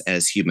decisions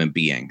as human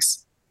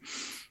beings.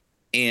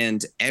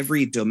 And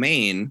every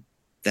domain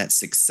that's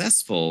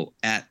successful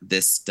at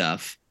this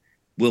stuff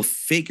will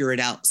figure it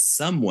out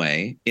some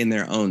way in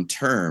their own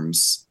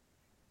terms,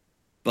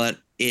 but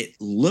it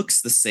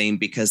looks the same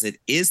because it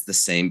is the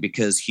same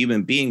because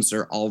human beings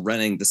are all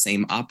running the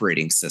same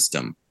operating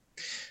system.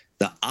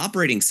 The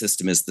operating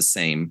system is the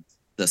same.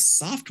 The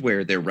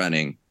software they're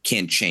running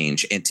can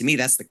change. And to me,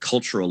 that's the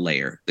cultural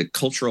layer, the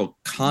cultural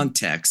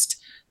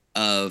context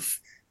of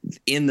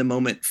in the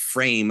moment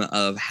frame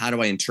of how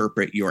do I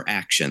interpret your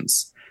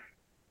actions?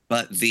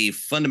 But the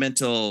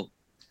fundamental,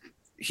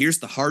 here's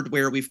the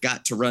hardware we've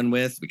got to run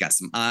with. We got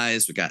some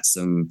eyes, we got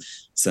some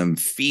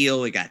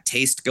feel, we got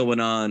taste going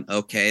on.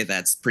 Okay,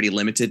 that's pretty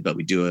limited, but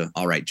we do an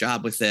all right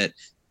job with it.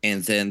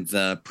 And then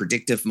the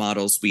predictive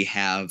models we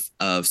have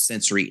of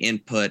sensory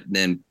input, and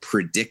then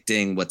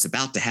predicting what's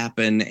about to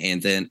happen.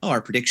 And then,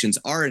 our predictions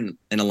are in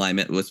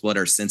alignment with what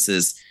our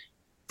senses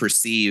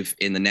perceive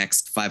in the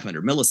next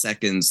 500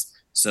 milliseconds.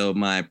 So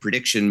my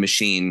prediction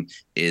machine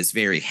is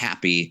very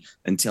happy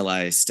until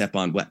I step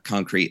on wet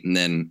concrete and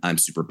then I'm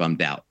super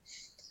bummed out.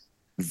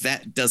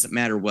 That doesn't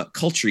matter what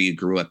culture you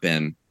grew up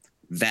in.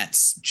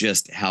 That's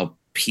just how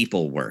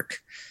people work.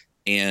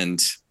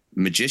 And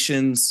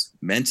magicians,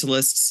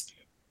 mentalists,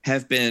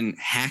 have been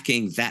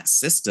hacking that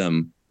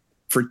system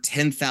for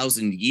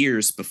 10,000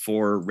 years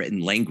before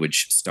written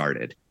language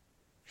started.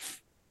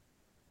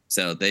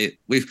 So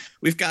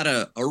we've got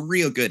a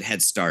real good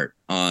head start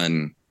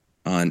on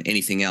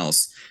anything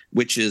else,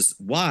 which is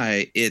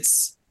why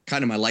it's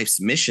kind of my life's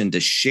mission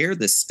to share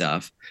this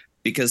stuff,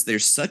 because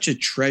there's such a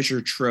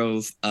treasure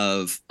trove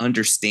of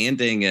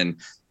understanding and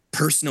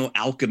personal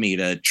alchemy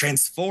to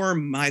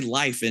transform my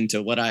life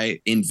into what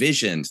I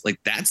envisioned. Like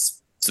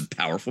that's some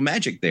powerful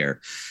magic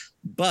there.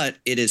 But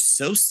it is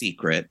so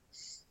secret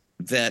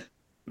that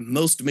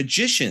most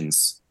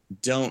magicians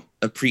don't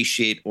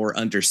appreciate or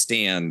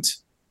understand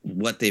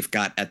what they've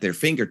got at their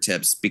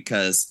fingertips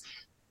because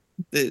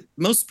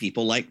most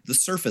people like the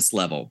surface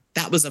level.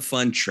 That was a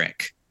fun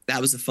trick.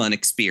 That was a fun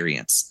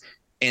experience.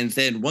 And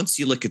then once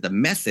you look at the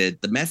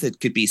method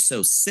could be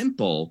so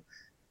simple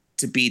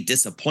to be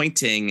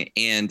disappointing.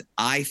 And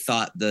I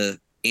thought the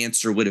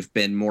answer would have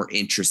been more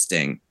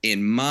interesting.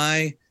 In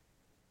my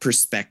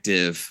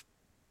perspective,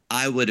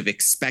 I would have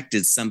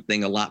expected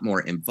something a lot more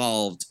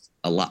involved,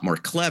 a lot more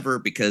clever,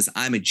 because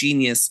I'm a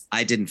genius.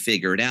 I didn't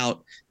figure it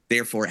out.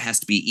 Therefore, it has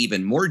to be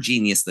even more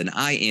genius than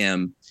I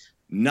am.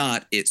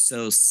 Not it's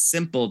so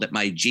simple that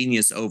my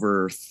genius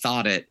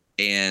overthought it.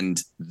 And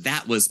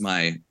that was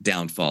my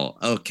downfall.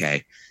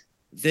 Okay.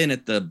 Then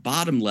at the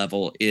bottom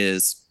level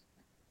is,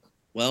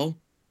 well,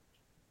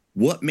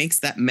 What makes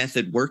that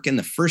method work in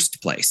the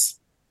first place?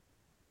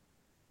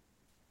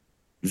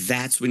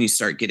 That's when you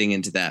start getting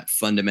into that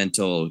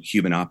fundamental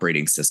human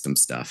operating system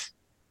stuff.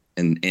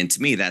 And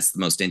to me, that's the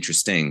most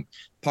interesting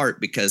part,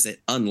 because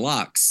it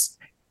unlocks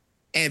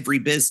every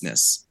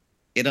business.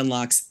 It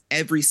unlocks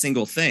every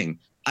single thing.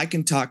 I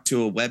can talk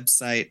to a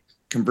website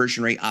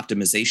conversion rate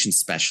optimization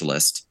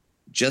specialist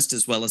just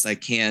as well as I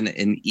can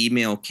an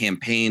email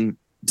campaign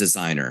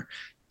designer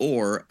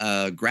or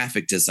a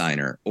graphic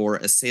designer or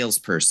a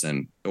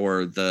salesperson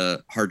or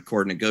the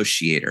hardcore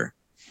negotiator.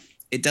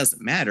 It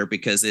doesn't matter,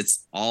 because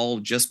it's all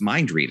just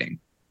mind reading.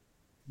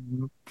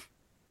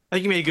 I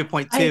think you made a good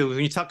point too. When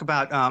you talk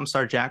about, I'm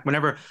sorry, Jack,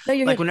 whenever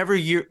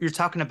you're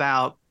talking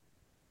about,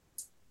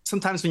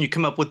 sometimes when you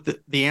come up with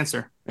the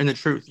answer and the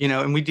truth,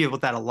 and we deal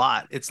with that a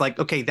lot. It's like,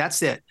 okay,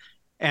 that's it.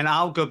 And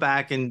I'll go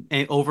back and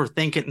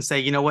overthink it and say,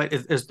 you know what,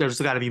 there's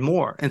got to be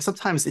more. And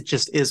sometimes it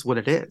just is what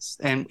it is.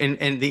 And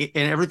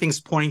everything's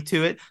pointing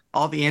to it.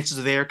 All the answers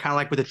are there, kind of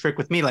like with the trick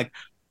with me. Like,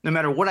 no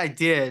matter what I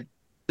did,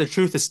 the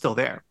truth is still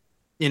there.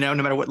 No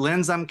matter what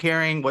lens I'm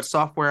carrying, what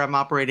software I'm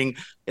operating,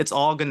 it's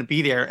all going to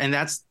be there. And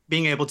that's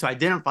being able to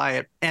identify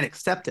it and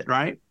accept it,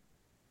 right?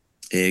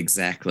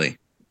 Exactly.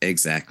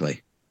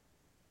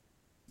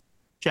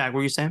 Jack, what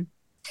were you saying?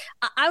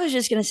 I was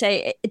just going to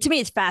say, to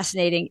me, it's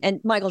fascinating. And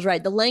Michael's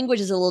right. The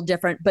language is a little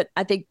different, but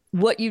I think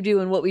what you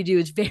do and what we do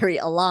is very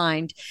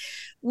aligned.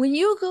 When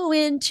you go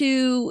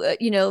into,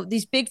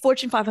 these big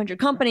Fortune 500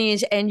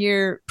 companies and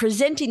you're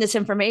presenting this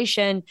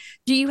information,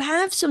 do you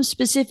have some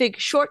specific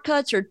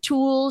shortcuts or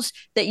tools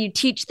that you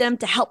teach them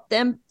to help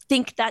them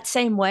think that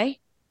same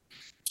way?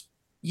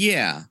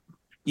 Yeah,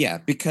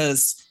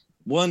 because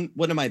one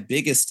of my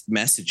biggest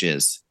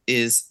messages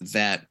is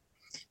that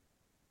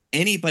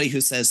anybody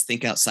who says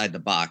think outside the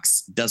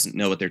box doesn't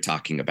know what they're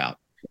talking about.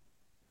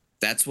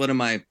 That's one of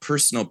my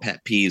personal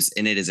pet peeves,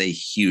 and it is a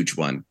huge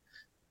one.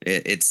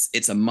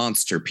 It's a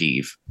monster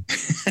peeve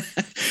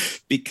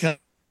because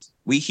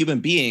we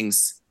human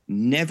beings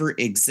never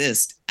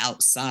exist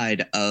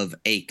outside of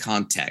a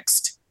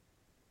context.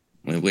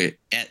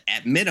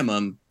 At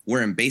minimum,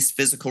 we're in base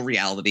physical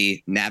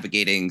reality,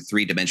 navigating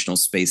three-dimensional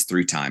space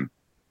through time.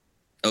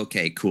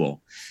 Okay,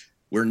 cool.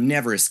 We're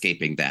never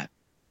escaping that,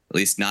 at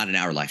least not in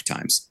our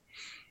lifetimes.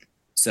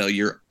 So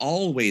you're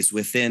always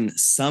within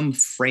some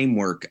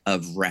framework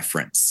of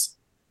reference.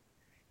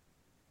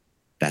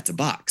 That's a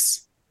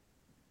box.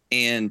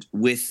 And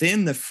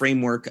within the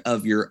framework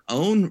of your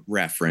own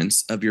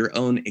reference, of your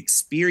own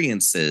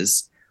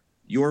experiences,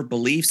 your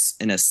beliefs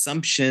and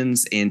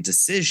assumptions and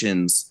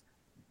decisions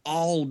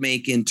all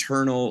make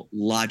internal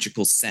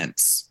logical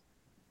sense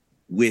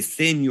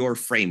within your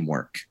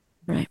framework.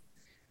 Right.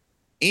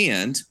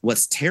 And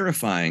what's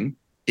terrifying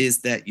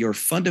is that your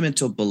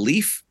fundamental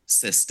belief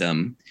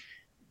system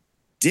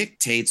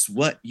dictates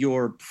what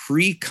your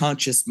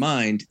pre-conscious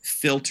mind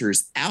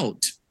filters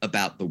out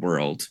about the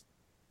world,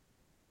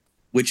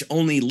 which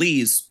only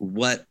leaves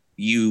what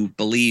you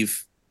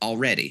believe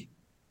already.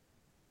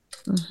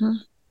 Mm-hmm.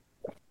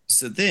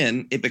 So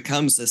then it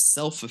becomes a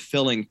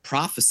self-fulfilling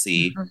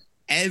prophecy. Mm-hmm.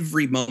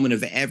 Every moment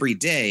of every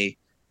day,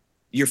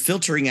 you're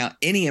filtering out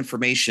any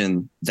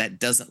information that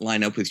doesn't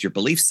line up with your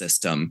belief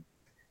system.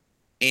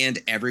 And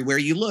everywhere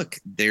you look,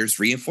 there's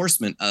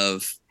reinforcement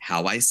of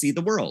how I see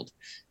the world.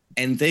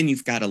 And then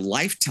you've got a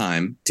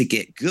lifetime to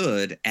get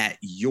good at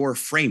your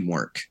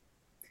framework.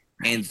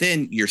 Right. And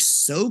then you're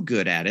so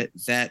good at it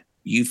that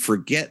you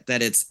forget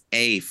that it's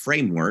a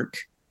framework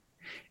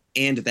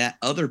and that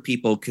other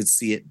people could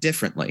see it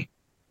differently.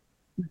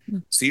 Mm-hmm.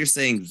 So you're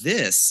saying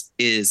this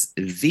is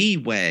the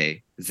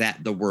way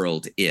that the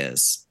world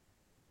is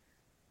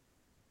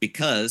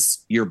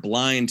because you're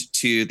blind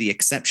to the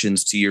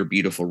exceptions to your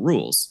beautiful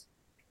rules.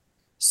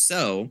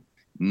 So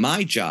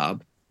my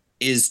job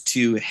is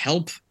to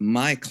help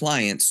my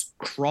clients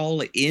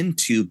crawl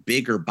into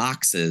bigger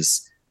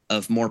boxes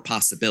of more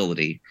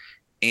possibility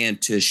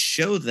and to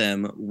show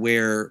them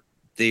where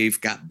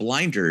they've got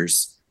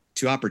blinders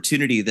to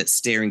opportunity that's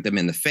staring them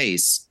in the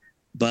face,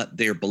 but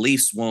their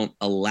beliefs won't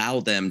allow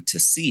them to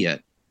see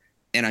it.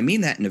 And I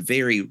mean that in a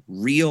very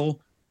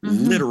real,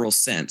 mm-hmm. literal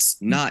sense,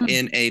 not mm-hmm.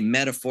 in a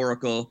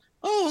metaphorical,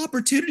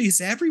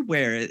 opportunities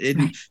everywhere.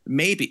 Right.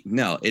 Maybe,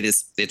 no,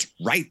 it's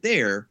right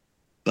there,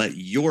 but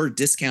you're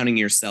discounting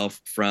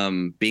yourself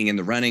from being in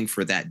the running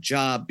for that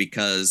job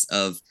because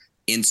of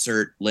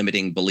insert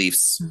limiting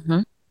beliefs.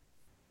 Mm-hmm.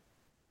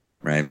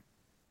 Right.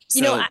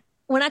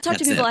 When I talk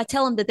to people, I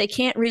tell them that they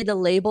can't read the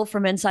label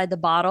from inside the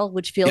bottle,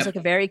 which feels like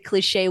a very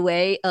cliche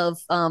way of,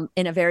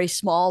 in a very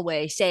small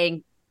way,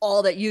 saying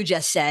all that you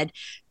just said,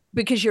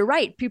 because you're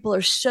right. People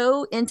are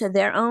so into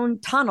their own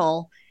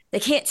tunnel, they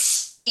can't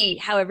see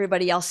how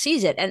everybody else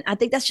sees it. And I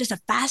think that's just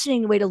a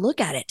fascinating way to look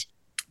at it.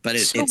 But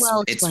it's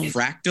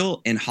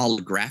fractal and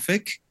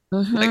holographic,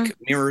 mm-hmm. like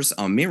mirrors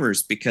on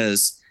mirrors,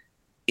 because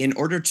in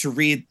order to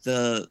read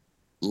the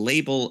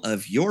label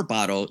of your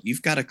bottle,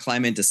 you've got to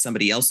climb into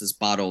somebody else's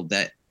bottle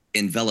that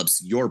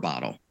envelops your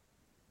bottle.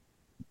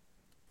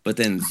 But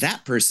then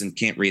that person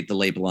can't read the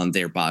label on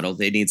their bottle.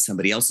 They need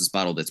somebody else's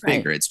bottle that's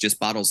bigger. Right. It's just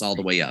bottles all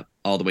the way up,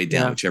 all the way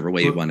down, whichever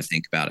way you want to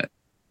think about it.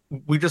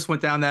 We just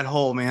went down that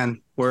hole,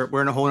 man.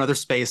 We're in a whole other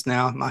space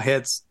now. My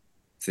head's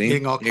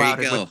getting all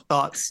clouded with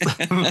thoughts.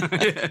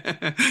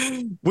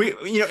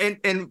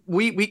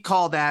 we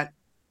call that,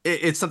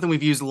 it's something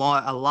we've used a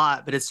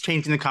lot, but it's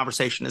changing the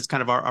conversation. It's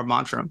kind of our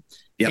mantra.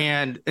 Yep.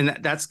 And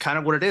that's kind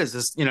of what it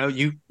is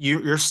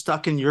you're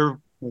stuck in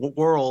your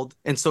world,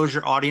 and so is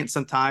your audience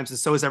sometimes, and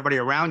so is everybody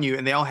around you,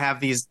 and they all have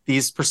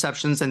these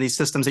perceptions and these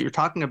systems that you're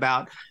talking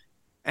about.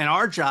 And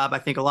our job, I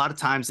think, a lot of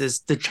times is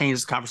to change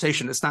the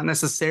conversation. It's not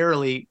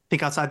necessarily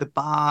think outside the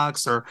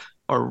box or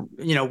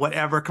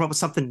whatever, come up with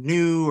something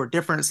new or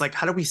different. It's like,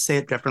 how do we say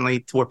it differently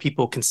to where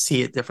people can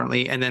see it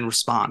differently and then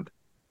respond?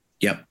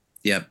 Yep.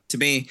 To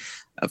me,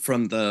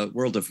 from the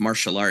world of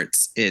martial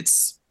arts,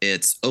 it's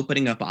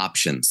opening up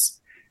options,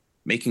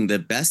 making the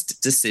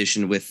best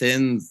decision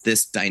within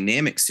this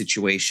dynamic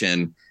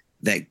situation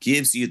that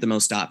gives you the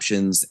most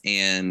options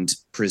and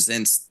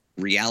presents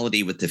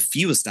reality with the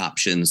fewest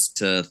options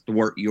to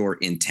thwart your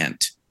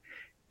intent.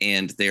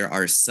 And there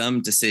are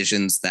some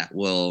decisions that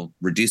will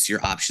reduce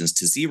your options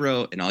to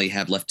zero, and all you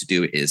have left to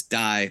do is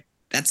die.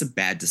 That's a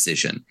bad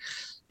decision.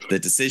 The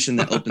decision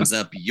that opens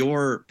up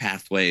your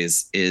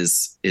pathways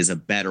is a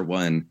better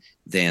one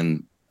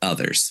than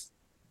others.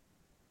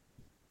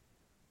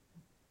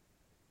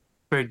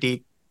 Very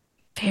deep.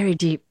 Very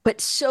deep.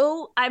 But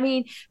so, I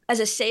mean,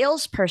 as a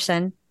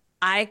salesperson,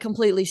 I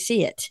completely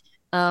see it.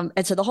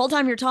 And so the whole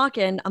time you're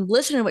talking, I'm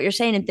listening to what you're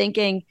saying and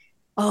thinking,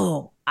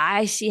 oh,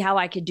 I see how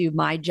I could do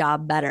my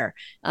job better.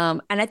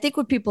 And I think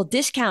what people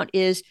discount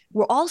is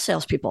we're all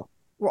salespeople.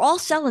 We're all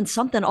selling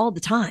something all the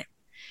time.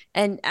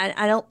 And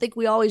I don't think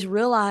we always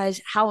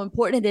realize how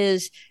important it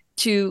is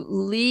to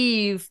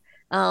leave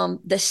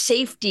the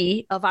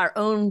safety of our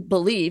own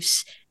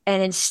beliefs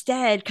and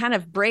instead kind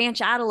of branch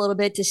out a little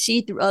bit to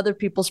see through other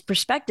people's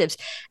perspectives.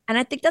 And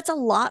I think that's a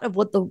lot of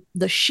what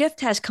the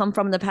shift has come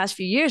from in the past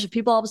few years, of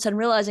people all of a sudden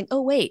realizing,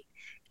 oh, wait,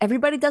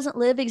 everybody doesn't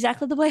live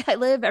exactly the way I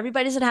live.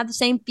 Everybody doesn't have the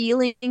same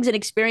feelings and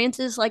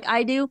experiences like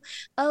I do.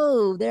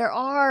 Oh, there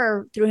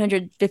are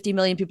 350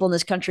 million people in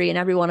this country, and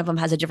every one of them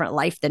has a different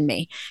life than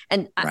me.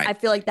 And right. I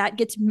feel like that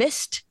gets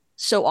missed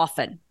so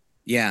often.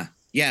 Yeah.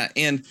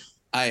 And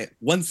I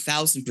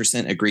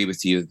 1000% agree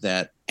with you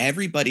that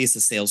everybody is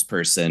a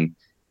salesperson,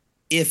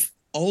 if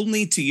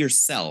only to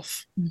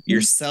yourself. Mm-hmm.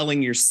 You're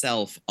selling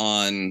yourself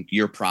on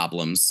your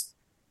problems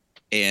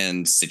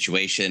and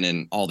situation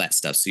and all that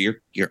stuff. So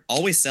you're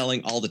always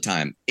selling all the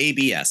time.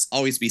 ABS,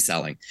 always be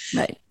selling.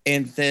 Right.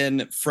 And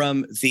then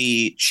from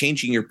the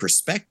changing your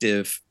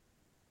perspective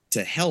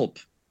to help,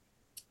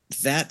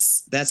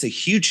 that's a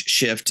huge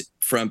shift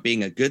from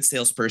being a good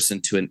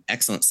salesperson to an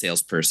excellent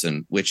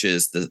salesperson, which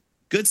is the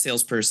good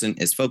salesperson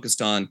is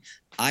focused on,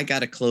 I got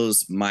to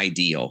close my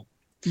deal.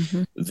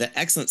 Mm-hmm. The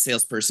excellent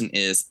salesperson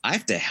is, I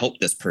have to help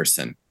this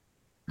person.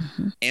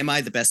 Mm-hmm. Am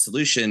I the best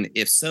solution?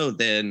 If so,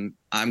 then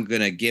I'm going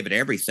to give it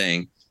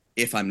everything.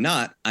 If I'm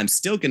not, I'm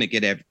still going to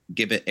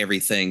give it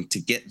everything to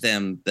get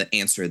them the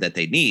answer that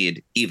they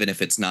need, even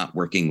if it's not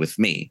working with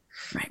me.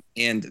 Right.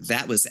 And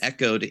that was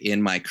echoed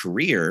in my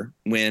career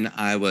when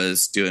I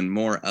was doing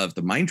more of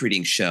the mind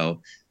reading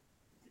show.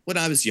 When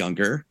I was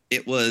younger,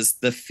 it was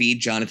the feed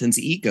Jonathan's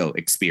ego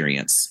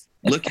experience.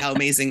 Look how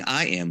amazing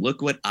I am.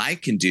 Look what I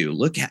can do.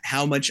 Look at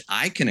how much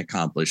I can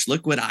accomplish.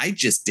 Look what I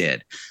just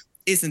did.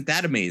 Isn't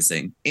that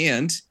amazing?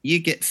 And you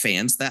get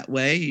fans that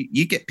way.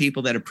 You get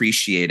people that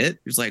appreciate it.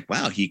 It's like,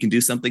 wow, he can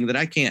do something that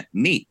I can't.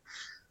 Neat.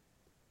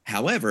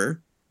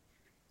 However,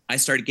 I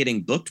started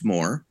getting booked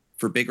more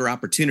for bigger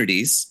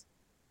opportunities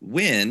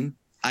when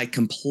I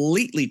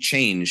completely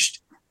changed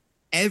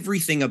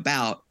everything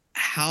about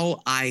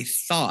how I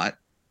thought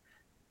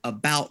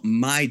about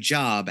my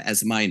job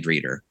as a mind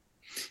reader.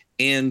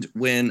 And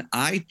when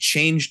I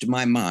changed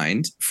my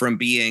mind from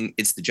being,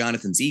 it's the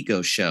Jonathan's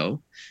Ego show,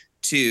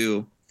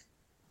 to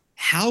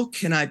how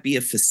can I be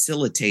a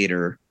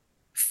facilitator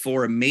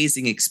for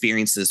amazing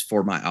experiences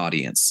for my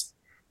audience?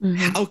 Mm-hmm.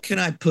 How can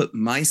I put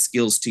my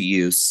skills to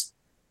use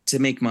to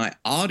make my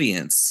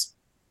audience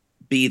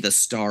be the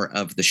star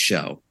of the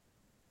show?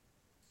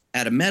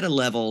 At a meta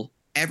level,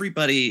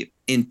 everybody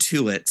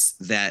intuits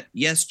that,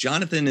 yes,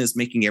 Jonathan is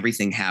making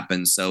everything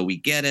happen, so we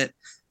get it.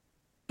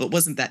 But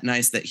wasn't that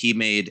nice that he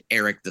made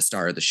Eric the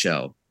star of the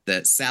show,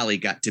 that Sally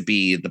got to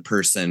be the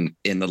person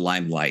in the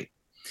limelight?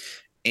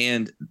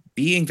 And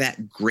being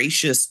that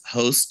gracious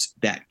host,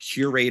 that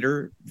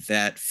curator,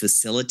 that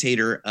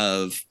facilitator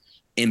of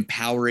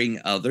empowering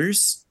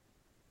others,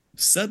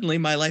 suddenly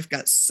my life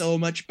got so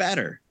much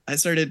better. I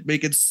started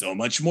making so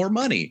much more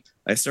money.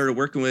 I started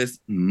working with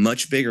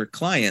much bigger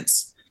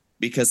clients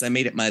because I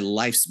made it my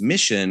life's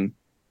mission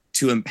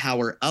to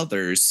empower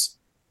others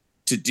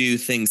to do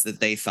things that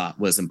they thought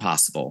was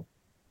impossible.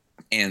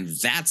 And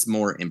that's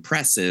more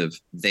impressive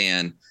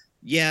than,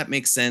 yeah, it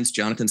makes sense.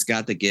 Jonathan's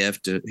got the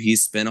gift.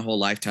 He's spent a whole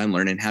lifetime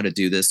learning how to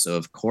do this. So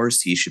of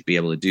course he should be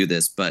able to do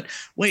this. But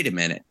wait a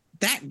minute,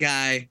 that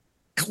guy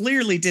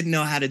clearly didn't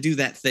know how to do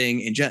that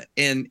thing.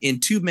 And in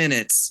 2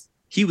 minutes,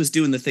 he was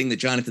doing the thing that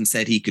Jonathan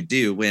said he could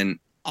do when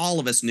all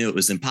of us knew it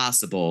was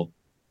impossible.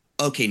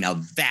 Okay, now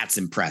that's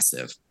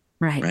impressive.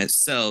 Right.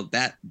 So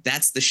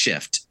that's the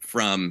shift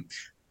from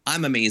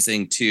I'm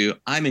amazing to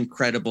I'm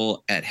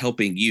incredible at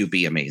helping you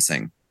be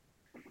amazing.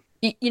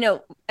 You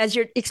know, as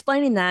you're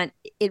explaining that,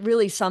 it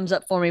really sums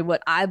up for me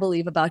what I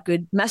believe about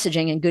good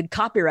messaging and good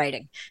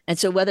copywriting. And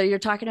so whether you're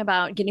talking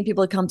about getting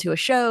people to come to a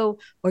show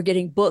or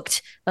getting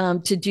booked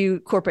to do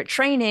corporate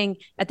training,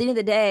 at the end of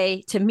the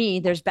day, to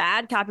me, there's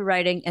bad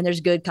copywriting and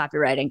there's good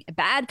copywriting.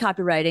 Bad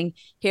copywriting,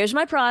 here's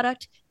my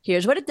product,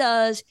 here's what it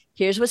does,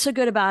 here's what's so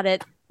good about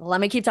it. Let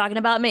me keep talking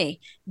about me.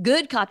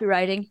 Good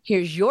copywriting,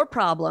 here's your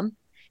problem,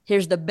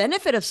 here's the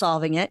benefit of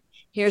solving it.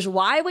 Here's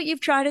why what you've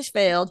tried has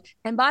failed.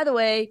 And by the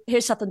way,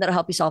 here's something that'll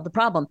help you solve the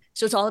problem.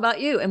 So it's all about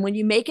you. And when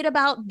you make it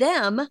about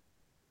them,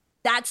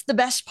 that's the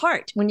best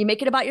part. When you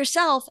make it about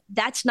yourself,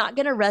 that's not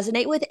going to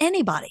resonate with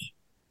anybody.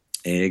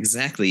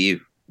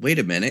 Exactly. Wait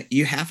a minute.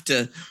 You have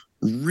to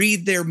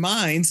read their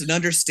minds and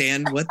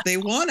understand what they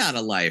want out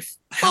of life.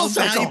 How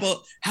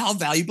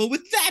valuable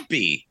would that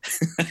be?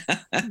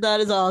 That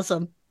is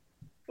awesome.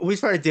 We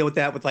try to deal with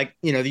that with the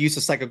use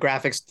of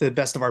psychographics to the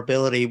best of our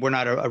ability. We're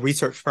not a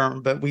research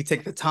firm, but we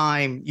take the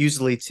time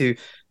usually to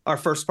our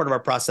first part of our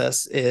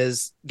process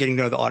is getting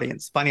to know the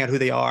audience, finding out who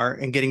they are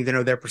and getting to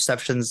know their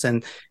perceptions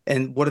and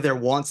what are their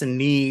wants and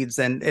needs.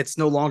 And it's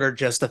no longer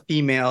just a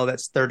female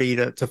that's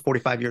 30 to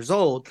 45 years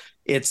old.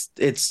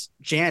 It's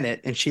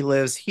Janet, and she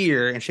lives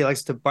here and she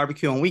likes to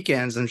barbecue on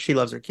weekends and she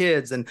loves her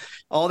kids, and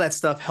all that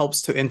stuff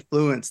helps to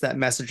influence that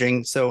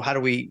messaging. So how do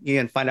we,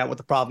 again, find out what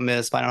the problem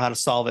is, find out how to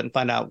solve it, and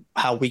find out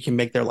how we can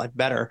make their life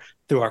better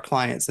through our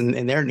clients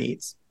and their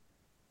needs?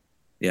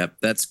 Yep,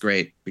 that's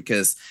great,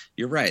 because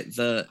you're right.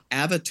 The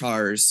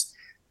avatars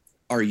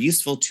are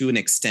useful to an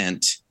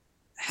extent.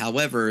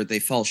 However, they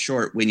fall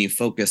short when you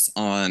focus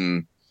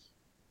on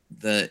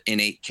the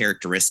innate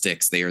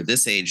characteristics. They are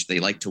this age, they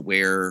like to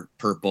wear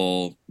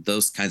purple.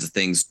 Those kinds of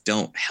things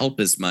don't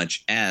help as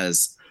much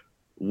as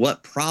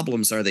what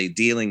problems are they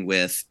dealing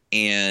with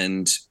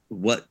and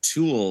what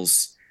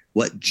tools,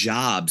 what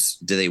jobs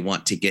do they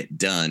want to get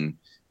done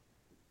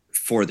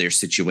for their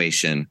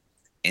situation.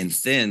 And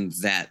then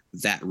that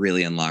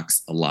really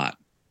unlocks a lot.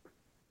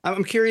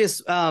 I'm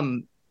curious,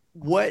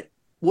 what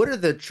are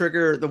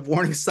the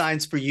warning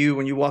signs for you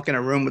when you walk in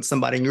a room with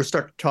somebody and you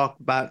start to talk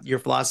about your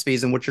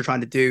philosophies and what you're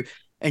trying to do,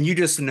 and you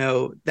just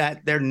know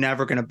that they're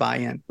never going to buy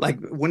in? Like,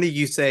 when do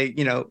you say,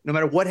 no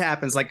matter what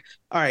happens, like,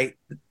 all right,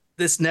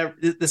 this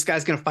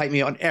guy's going to fight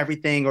me on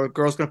everything, or a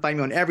girl's going to fight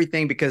me on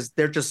everything, because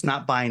they're just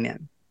not buying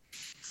in?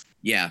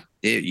 Yeah,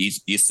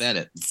 you said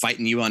it.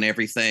 Fighting you on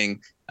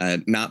everything.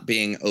 Not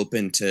being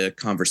open to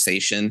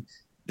conversation.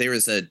 There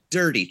was a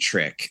dirty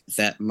trick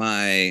that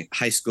my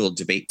high school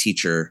debate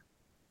teacher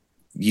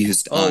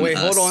used on us. Oh, wait,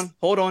 hold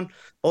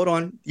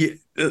on.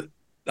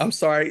 I'm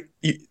sorry.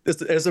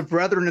 There's a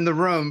brethren in the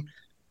room.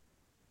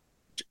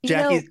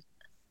 Jackie.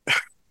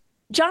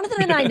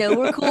 Jonathan and I know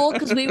we're cool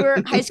because we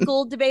were high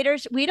school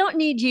debaters. We don't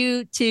need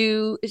you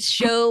to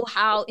show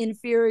how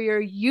inferior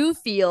you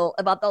feel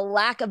about the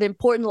lack of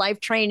important life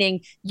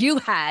training you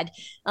had.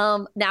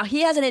 Now,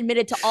 he hasn't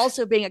admitted to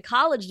also being a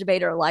college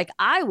debater like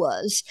I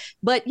was,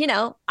 but,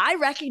 I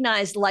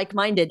recognize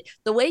like-minded.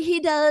 The way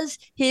he does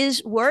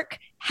his work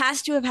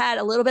has to have had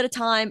a little bit of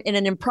time in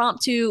an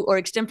impromptu or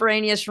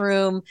extemporaneous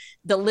room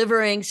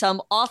delivering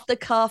some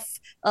off-the-cuff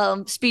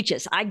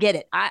speeches. I get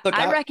it.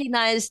 I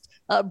recognized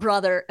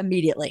brother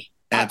immediately.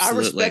 I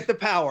respect the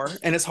power,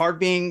 and it's hard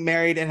being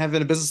married and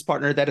having a business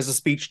partner that is a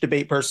speech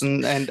debate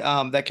person, and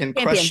that can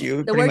crush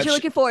you. The word you're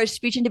looking for is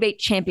speech and debate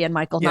champion,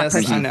 Michael. Yes,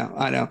 not person.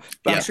 I know.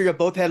 But I'm sure you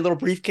both had little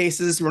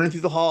briefcases running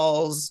through the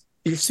halls,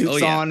 your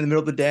suits on in the middle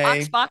of the day.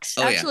 Oxbox,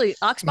 absolutely.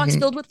 Oxbox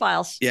filled with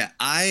files. Yeah,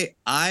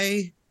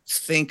 I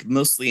think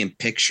mostly in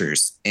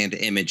pictures and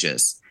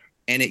images,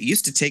 and it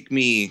used to take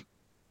me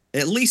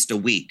at least a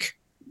week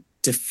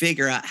to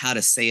figure out how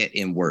to say it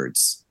in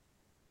words.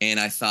 And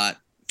I thought,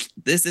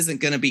 this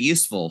isn't going to be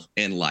useful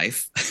in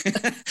life.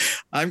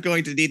 I'm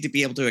going to need to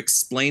be able to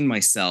explain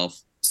myself.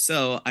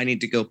 So I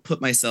need to go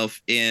put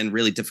myself in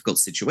really difficult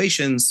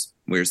situations.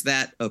 Where's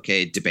that?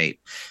 Okay, debate.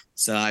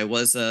 So I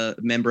was a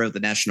member of the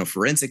National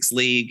Forensics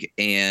League,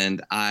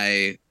 and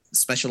I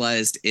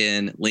specialized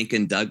in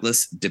Lincoln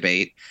Douglas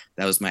debate.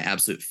 That was my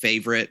absolute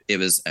favorite. It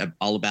was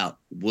all about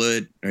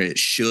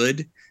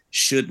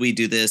should we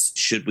do this?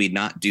 Should we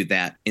not do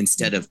that?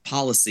 Instead of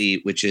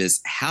policy, which is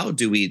how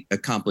do we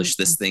accomplish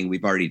this thing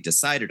we've already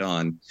decided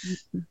on?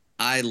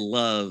 I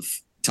love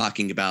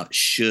talking about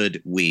should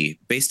we,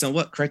 based on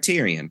what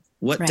criterion,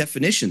 what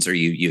definitions are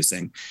you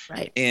using?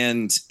 Right.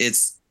 And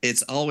it's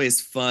always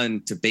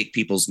fun to bake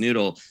people's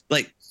noodle.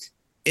 Like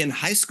in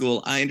high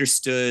school, I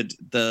understood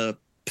the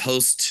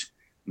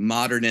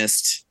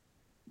post-modernist,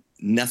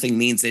 nothing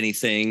means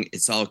anything.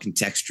 It's all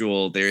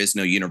contextual. There is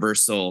no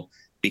universal,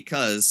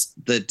 because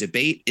the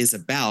debate is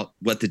about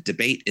what the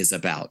debate is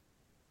about.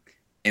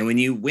 And when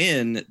you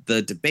win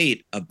the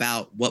debate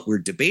about what we're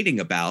debating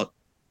about,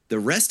 the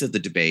rest of the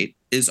debate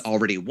is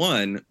already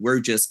won. We're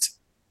just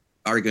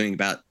arguing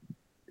about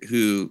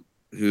who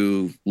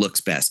who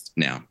looks best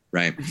now,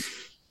 right?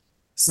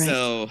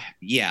 So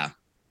yeah.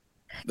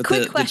 But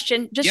quick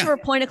question, just for a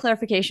point of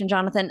clarification,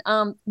 Jonathan.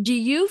 Do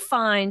you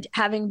find,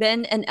 having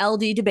been an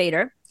LD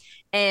debater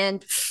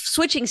and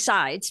switching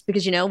sides,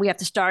 because we have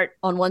to start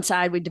on one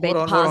side, we debate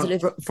the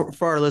positive.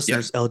 For our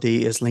listeners, LD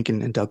is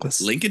Lincoln and Douglas.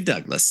 Lincoln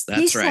Douglas.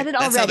 That's he right. Said it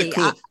already.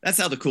 That's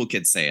how the cool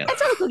kids say it.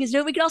 That's how the cool kids do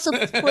it. We can also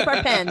flip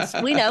our pens.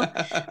 We know.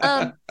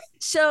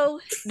 So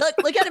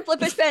look at him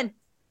flip his pen.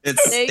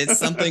 It's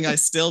something I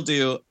still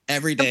do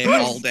every day,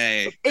 all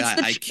day.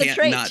 I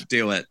can't not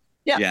do it.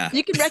 Yeah.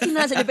 You can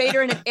recognize a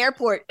debater in an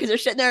airport because they're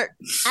sitting there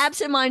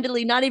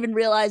absentmindedly, not even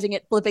realizing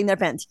it, flipping their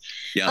pens.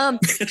 Yeah.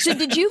 So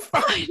did you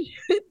find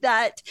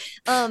that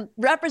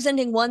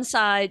representing one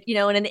side, in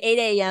an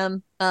 8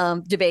 a.m.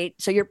 Debate,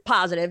 so you're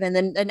positive, and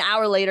then an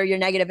hour later you're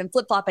negative and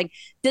flip-flopping,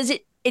 does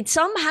it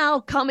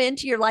somehow come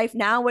into your life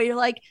now where you're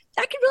like,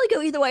 I could really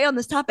go either way on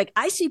this topic.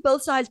 I see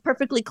both sides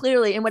perfectly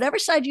clearly, and whatever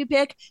side you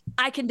pick,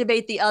 I can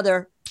debate the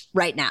other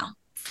right now?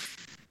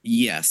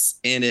 Yes.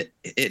 And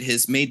it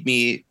has made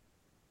me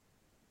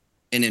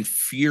an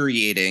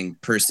infuriating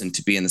person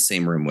to be in the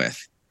same room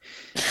with,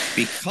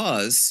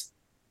 because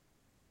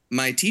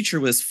my teacher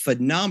was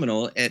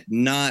phenomenal at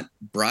not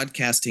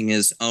broadcasting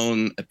his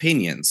own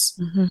opinions.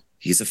 Mm-hmm.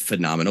 He's a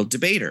phenomenal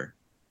debater,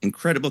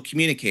 incredible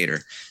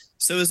communicator.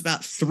 So it was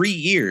about 3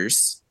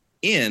 years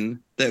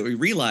in that we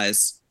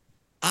realized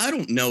I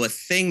don't know a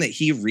thing that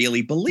he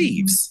really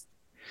believes.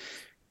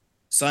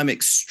 So I'm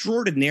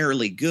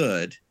extraordinarily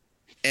good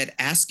at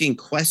asking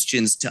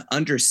questions to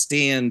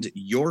understand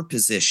your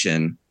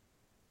position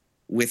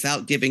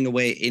without giving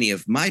away any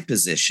of my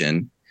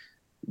position,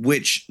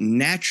 which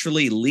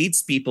naturally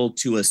leads people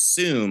to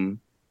assume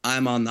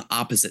I'm on the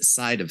opposite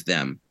side of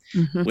them.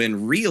 Mm-hmm.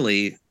 When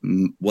really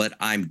what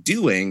I'm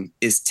doing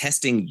is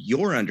testing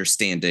your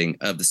understanding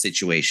of the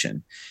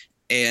situation.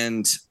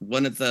 And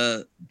one of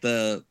the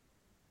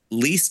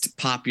least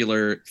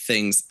popular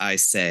things I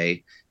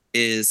say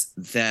is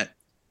that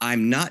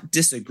I'm not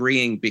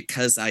disagreeing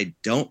because I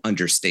don't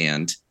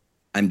understand.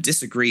 I'm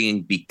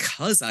disagreeing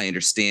because I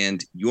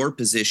understand your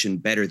position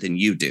better than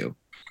you do.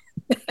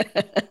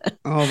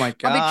 Oh my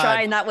God. I'll be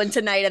trying that one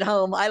tonight at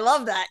home. I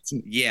love that.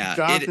 Yeah.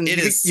 Jonathan, it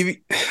is you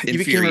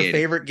became her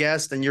favorite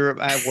guest, and you're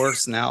at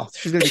worse now.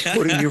 She's going to be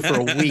quoting you for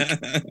a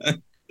week.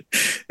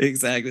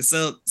 Exactly.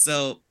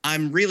 So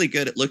I'm really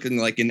good at looking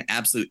like an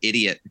absolute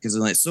idiot, because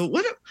I'm like, so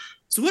what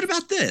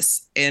about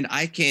this? And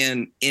I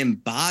can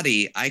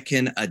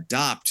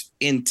adopt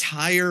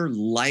entire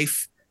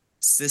life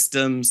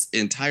systems,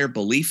 entire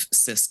belief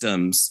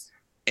systems,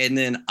 and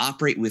then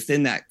operate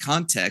within that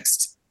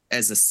context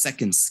as a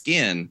second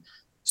skin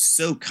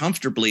so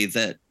comfortably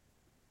that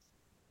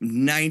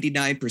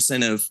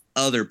 99% of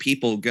other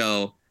people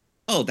go,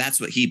 oh, that's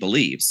what he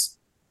believes.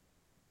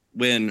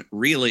 When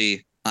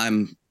really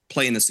I'm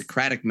playing the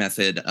Socratic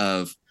method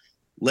of,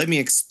 let me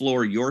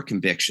explore your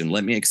conviction.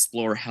 Let me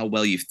explore how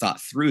well you've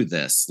thought through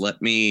this.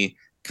 Let me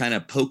kind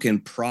of poke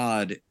and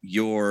prod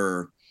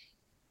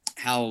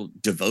how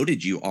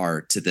devoted you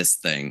are to this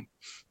thing.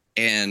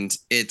 And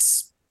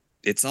it's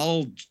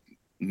all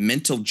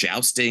mental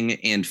jousting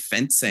and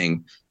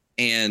fencing,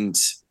 and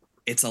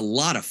it's a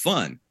lot of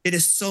fun. It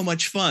is so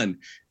much fun.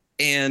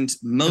 And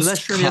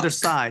unless you're on the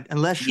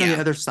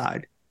other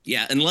side.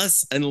 Yeah,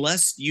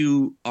 unless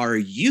you are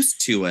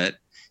used to it,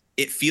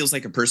 it feels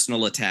like a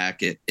personal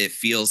attack. It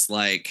feels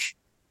like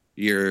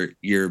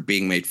you're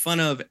being made fun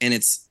of, and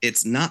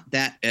it's not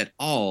that at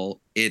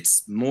all.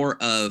 It's more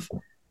of,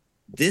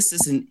 this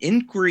is an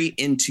inquiry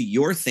into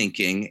your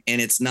thinking,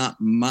 and it's not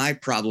my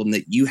problem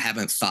that you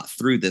haven't thought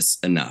through this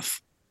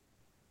enough.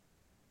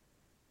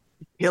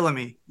 You're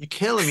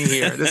killing me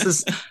here. This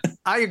is,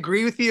 I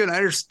agree with you and I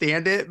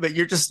understand it, but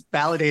you're just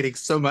validating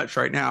so much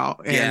right now.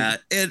 And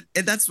and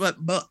that's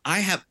what, but I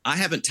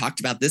haven't talked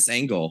about this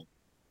angle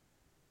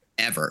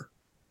ever.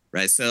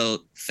 Right. So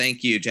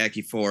thank you,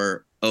 Jackie,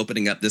 for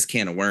opening up this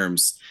can of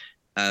worms.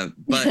 But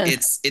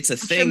it's a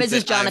thing. I'm sure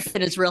Mrs.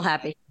 Jonathan is real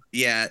happy.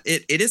 Yeah,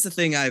 it is a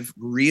thing I've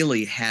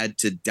really had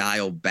to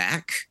dial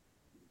back,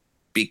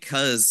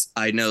 because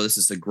I know this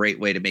is a great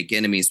way to make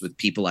enemies with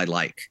people I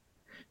like.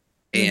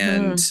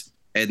 And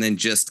then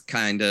just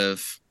kind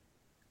of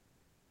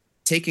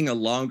taking a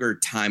longer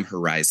time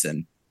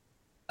horizon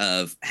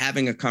of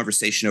having a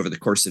conversation over the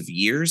course of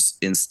years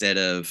instead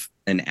of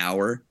an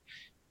hour.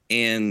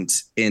 And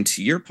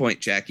to your point,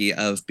 Jackie,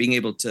 of being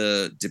able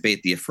to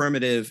debate the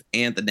affirmative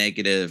and the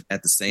negative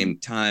at the same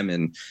time.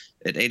 And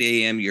at 8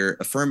 a.m. you're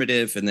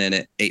affirmative, and then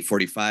at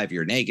 8:45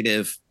 you're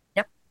negative.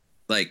 Yep.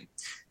 Like,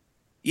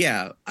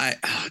 yeah, I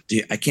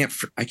can't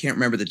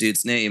remember the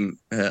dude's name.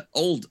 The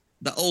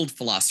old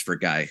philosopher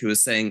guy who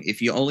was saying,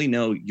 if you only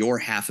know your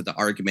half of the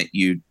argument,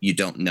 you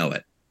don't know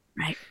it.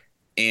 Right.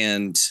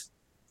 And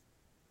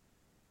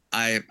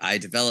I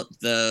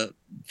developed the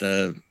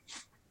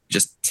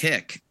just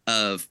tick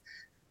of,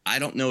 I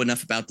don't know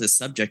enough about this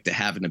subject to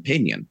have an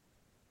opinion.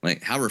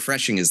 Like, how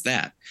refreshing is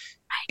that?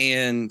 Right.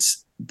 And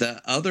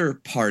the other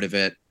part of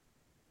it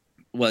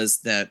was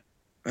that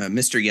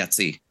Mr.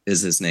 Yetzi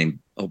is his name.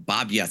 Oh,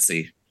 Bob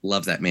Yetzi.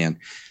 Love that man.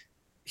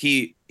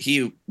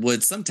 he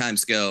would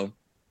sometimes go,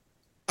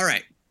 all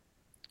right,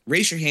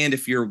 raise your hand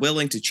if you're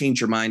willing to change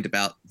your mind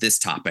about this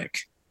topic.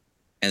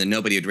 And then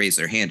nobody would raise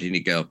their hand, and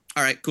he'd go,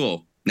 all right,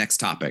 cool, next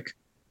topic.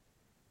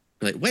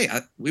 Like, wait,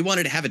 we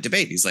wanted to have a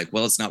debate. He's like,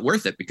 well, it's not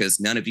worth it because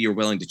none of you are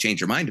willing to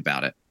change your mind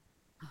about it.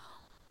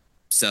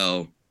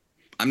 So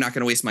I'm not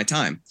going to waste my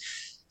time.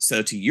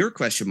 So to your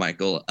question,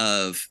 Michael,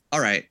 of, all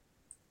right,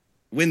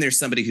 when there's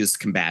somebody who's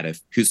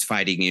combative, who's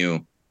fighting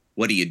you,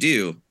 what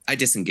do? I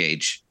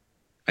disengage.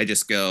 I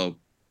just go,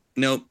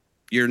 nope,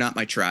 you're not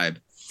my tribe.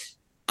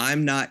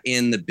 I'm not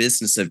in the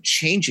business of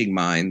changing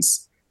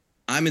minds.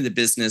 I'm in the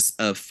business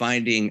of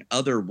finding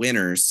other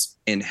winners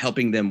and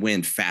helping them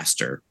win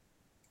faster.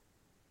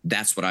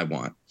 That's what I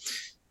want.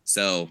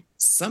 So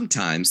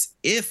sometimes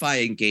if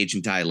I engage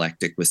in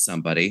dialectic with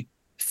somebody,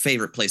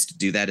 favorite place to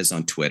do that is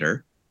on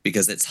Twitter,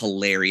 because it's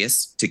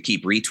hilarious to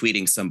keep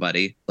retweeting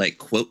somebody, like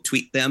quote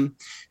tweet them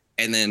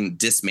and then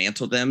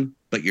dismantle them,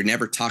 but you're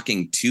never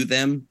talking to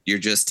them. You're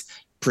just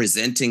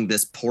presenting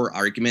this poor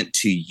argument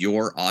to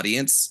your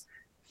audience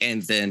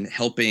and then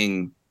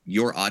helping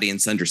your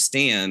audience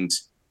understand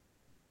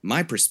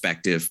my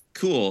perspective.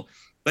 Cool.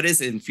 But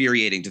it's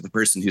infuriating to the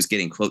person who's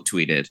getting quote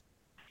tweeted.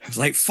 I was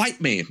like, fight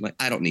me. I'm like,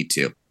 I don't need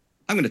to.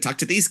 I'm going to talk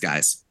to these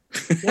guys.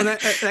 Well,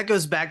 that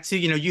goes back to,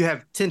 you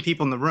have 10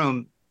 people in the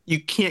room.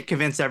 You can't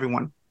convince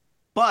everyone,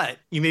 but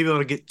you may be able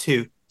to get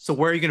 2. So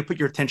where are you going to put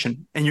your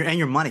attention and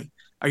your money?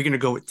 Are you going to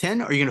go with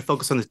 10, or are you going to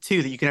focus on the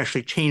 2 that you can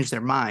actually change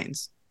their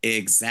minds?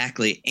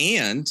 Exactly.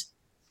 And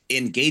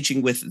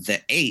engaging with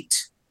the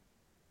 8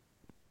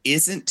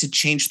 isn't to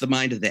change the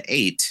mind of the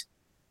 8,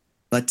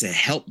 but to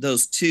help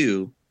those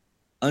 2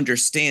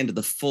 understand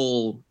the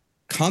full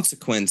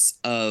consequence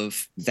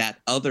of that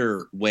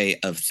other way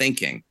of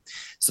thinking.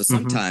 So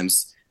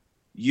sometimes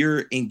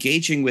you're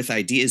engaging with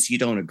ideas you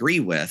don't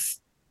agree with,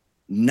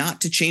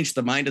 not to change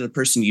the mind of the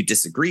person you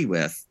disagree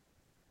with,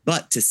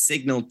 but to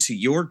signal to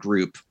your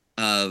group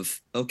of,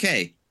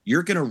 okay,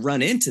 you're going to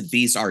run into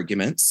these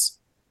arguments,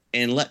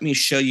 and let me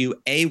show you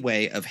a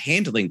way of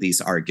handling these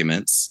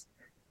arguments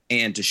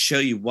and to show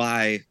you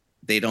why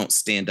they don't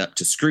stand up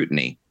to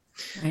scrutiny.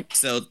 Right.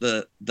 So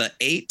the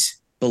 8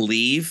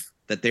 believe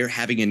that they're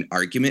having an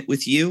argument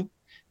with you,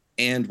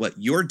 and what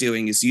you're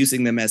doing is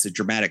using them as a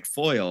dramatic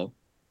foil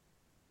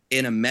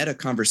in a meta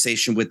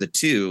conversation with the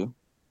 2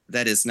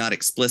 that is not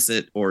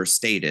explicit or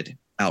stated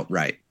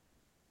outright.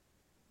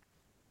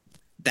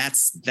 That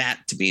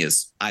to me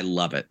is, I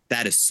love it.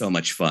 That is so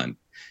much fun,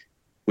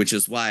 which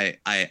is why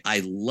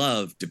I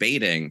love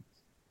debating,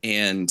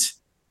 and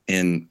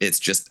it's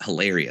just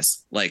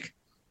hilarious. Like,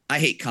 I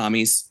hate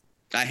commies.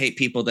 I hate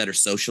people that are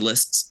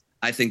socialists.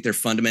 I think they're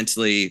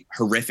fundamentally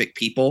horrific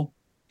people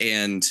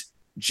and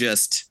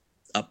just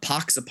a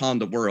pox upon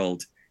the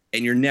world.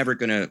 And you're never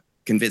going to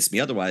convince me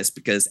otherwise,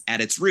 because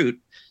at its root,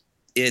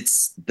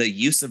 it's the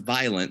use of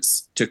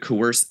violence to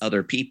coerce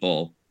other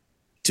people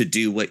to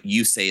do what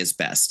you say is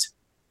best.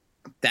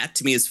 That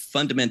to me is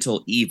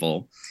fundamental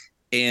evil.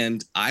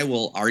 And I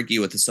will argue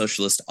with a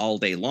socialist all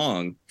day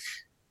long,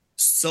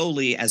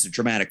 solely as a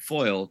dramatic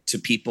foil to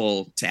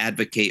people to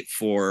advocate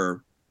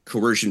for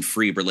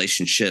coercion-free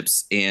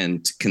relationships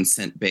and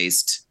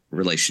consent-based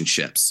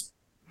relationships.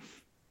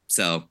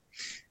 So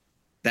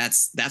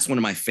that's one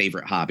of my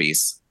favorite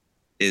hobbies,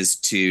 is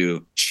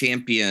to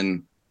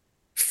champion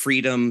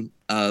freedom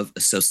of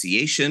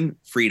association,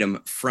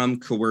 freedom from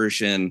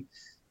coercion,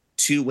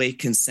 two-way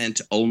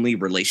consent-only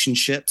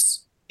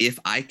relationships. If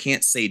I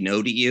can't say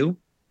no to you,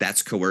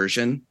 that's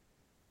coercion.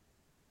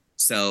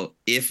 So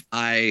if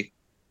I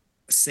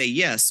say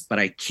yes, but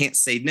I can't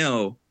say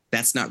no,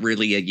 that's not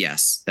really a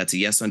yes. That's a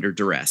yes under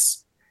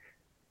duress.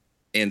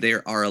 And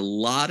there are a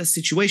lot of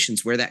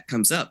situations where that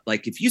comes up.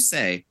 Like if you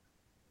say,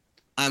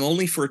 I'm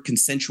only for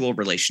consensual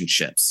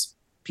relationships,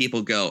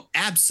 people go,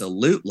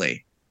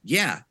 absolutely.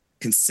 Yeah,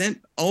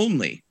 consent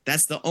only.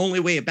 That's the only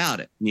way about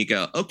it. And you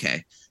go,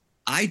 okay,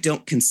 I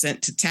don't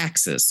consent to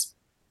taxes.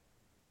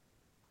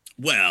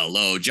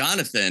 Well,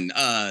 Jonathan,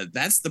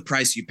 that's the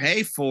price you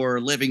pay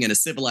for living in a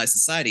civilized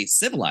society.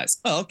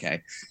 Civilized. Oh,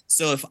 okay.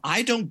 So if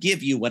I don't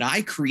give you what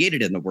I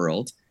created in the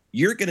world,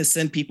 you're going to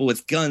send people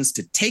with guns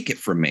to take it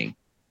from me.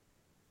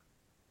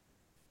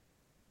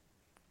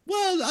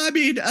 Well, I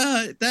mean,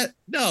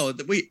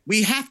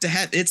 we have to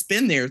have, it's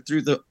been there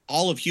through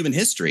all of human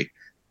history.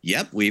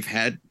 Yep, we've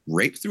had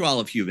rape through all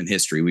of human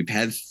history. We've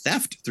had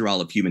theft through all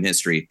of human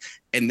history.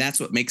 And that's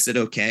what makes it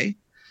okay.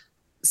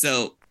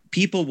 So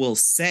people will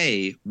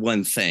say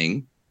one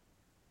thing,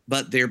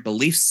 but their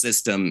belief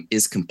system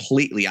is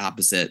completely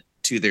opposite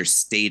to their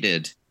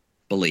stated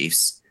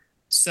beliefs.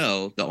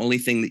 So the only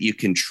thing that you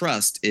can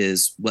trust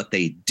is what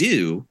they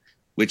do,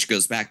 which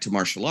goes back to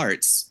martial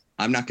arts.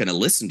 I'm not going to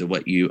listen to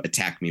what you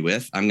attack me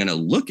with. I'm going to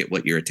look at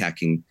what you're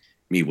attacking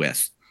me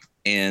with,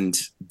 and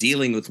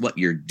dealing with what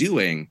you're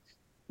doing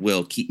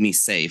will keep me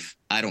safe.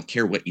 I don't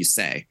care what you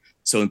say.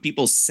 So when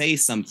people say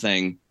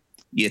something,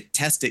 you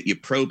test it, you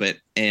probe it,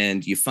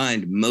 and you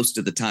find most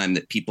of the time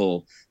that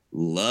people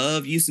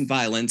love using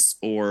violence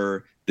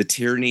or the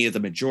tyranny of the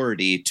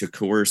majority to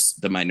coerce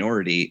the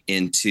minority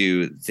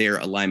into their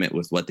alignment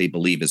with what they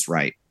believe is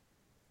right.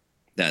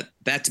 That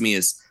to me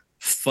is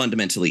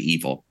fundamentally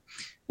evil,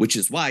 which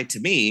is why, to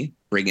me,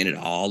 bringing it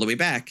all the way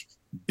back,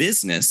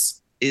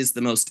 business is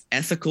the most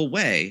ethical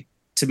way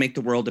to make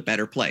the world a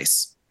better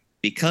place,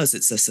 because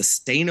it's a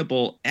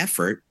sustainable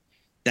effort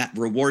that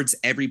rewards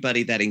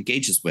everybody that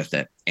engages with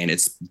it. And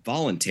it's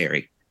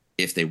voluntary.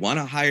 If they want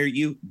to hire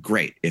you,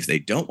 great. If they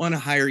don't want to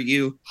hire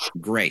you,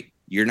 great.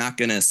 You're not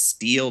going to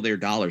steal their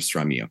dollars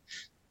from you.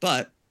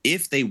 But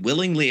if they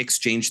willingly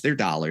exchange their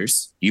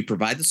dollars, you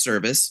provide the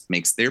service,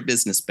 makes their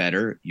business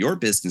better, your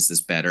business is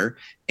better,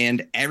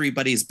 and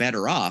everybody's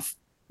better off,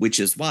 which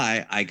is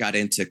why I got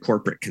into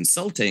corporate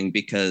consulting,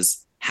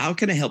 because how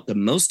can I help the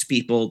most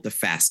people the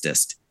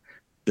fastest?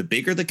 The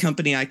bigger the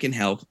company I can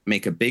help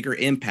make a bigger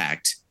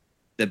impact,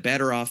 the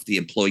better off the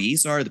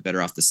employees are, the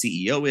better off the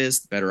CEO is,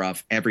 the better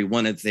off every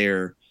one of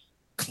their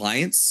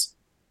clients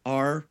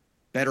are,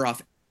 better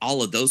off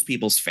all of those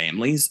people's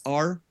families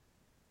are.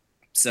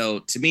 So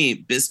to me,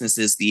 business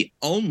is the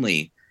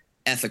only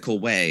ethical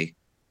way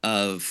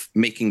of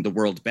making the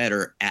world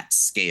better at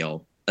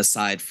scale,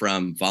 aside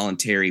from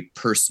voluntary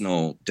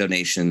personal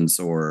donations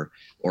or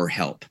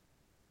help.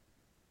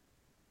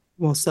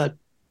 Well said.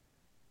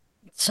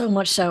 So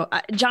much so.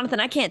 Jonathan,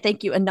 I can't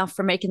thank you enough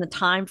for making the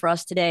time for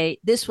us today.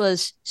 This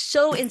was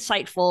so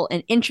insightful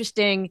and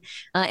interesting.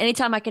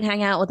 Anytime I can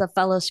hang out with a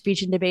fellow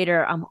speech and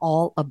debater, I'm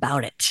all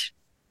about it.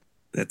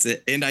 That's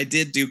it. And I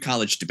did do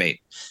college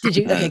debate. Did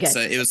you? Okay, good. So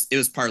it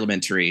was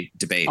parliamentary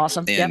debate.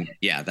 Awesome. And Yep.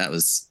 yeah, that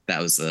was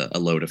a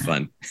load of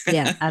fun.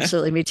 Yeah,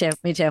 absolutely. Me too.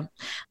 Me too.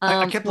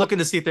 I kept looking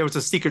to see if there was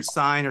a secret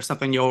sign or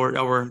something y'all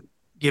were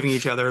giving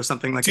each other, or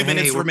something like 2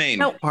 minutes remain.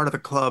 Part of the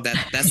club.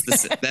 That's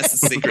the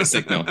secret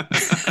signal.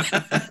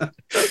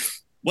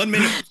 1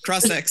 minute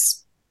cross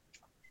X.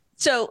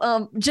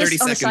 So just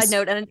on a side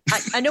note, and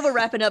I know we're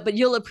wrapping up, but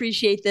you'll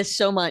appreciate this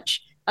so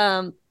much.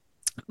 A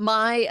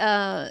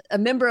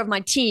member of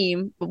my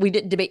team, we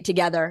didn't debate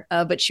together,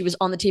 but she was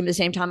on the team at the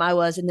same time I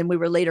was, and then we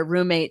were later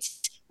roommates,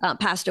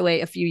 passed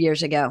away a few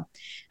years ago.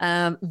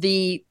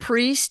 The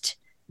priest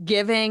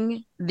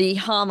giving the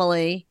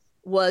homily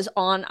was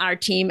on our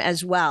team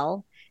as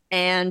well.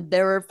 And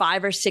there were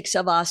 5 or 6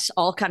 of us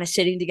all kind of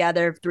sitting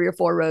together 3 or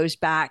 4 rows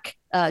back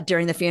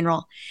during the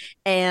funeral.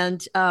 And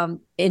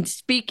in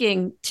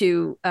speaking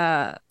to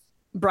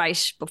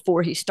Bryce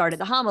before he started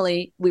the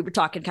homily, we were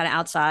talking kind of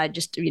outside,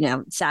 just,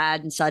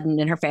 sad and sudden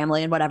and her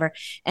family and whatever.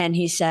 And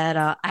he said,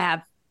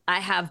 I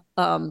have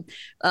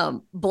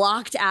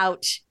blocked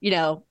out,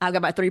 I've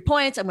got my 3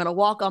 points. I'm going to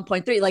walk on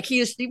point 3. Like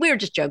we were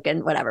just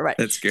joking, whatever. Right.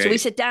 That's great. So we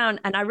sit down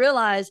and I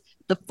realize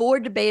the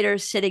 4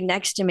 debaters sitting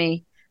next to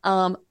me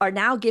are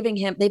now giving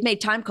him, they've made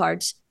time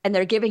cards and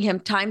they're giving him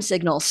time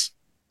signals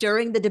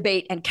during the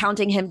debate and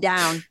counting him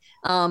down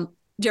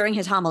during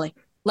his homily,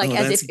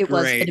 as if it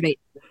was a debate.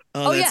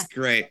 Oh, that's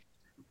great.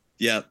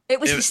 Yeah. It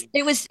was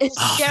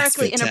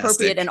hysterically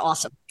inappropriate and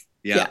awesome.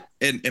 Yeah.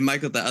 And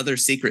Michael, the other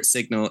secret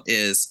signal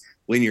is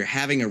when you're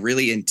having a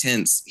really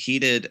intense,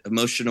 heated,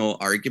 emotional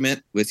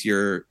argument with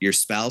your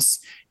spouse,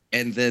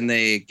 and then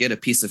they get a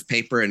piece of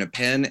paper and a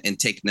pen and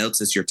take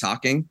notes as you're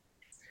talking.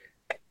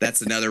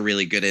 That's another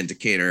really good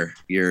indicator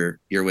you're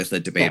with a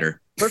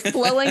debater. Yeah. We're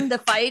flowing the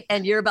fight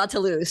and you're about to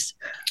lose.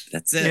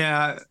 That's it.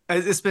 Yeah.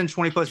 It's been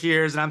 20 plus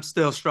years and I'm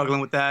still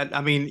struggling with that.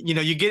 I mean,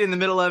 you get in the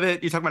middle of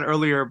it, you talked about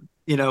earlier,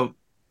 and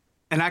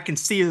I can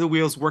see the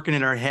wheels working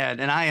in our head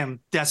and I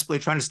am desperately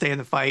trying to stay in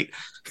the fight.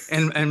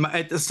 And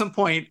at some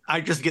point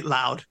I just get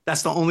loud.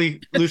 That's the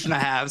only solution I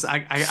have. Is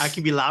I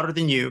can be louder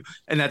than you.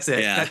 And that's it.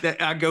 Yeah.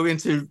 I go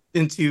into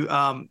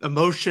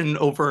emotion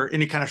over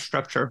any kind of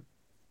structure.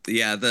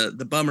 Yeah,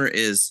 the bummer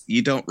is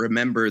you don't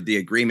remember the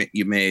agreement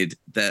you made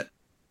that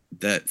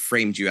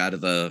framed you out of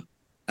the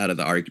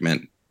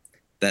argument.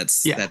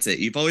 That's it.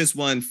 You've always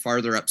won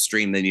farther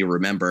upstream than you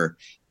remember,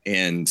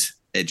 and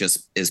it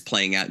just is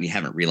playing out, and you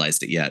haven't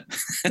realized it yet.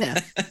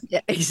 Yeah,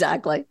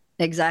 exactly.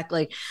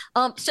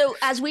 So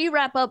as we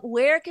wrap up,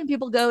 where can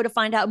people go to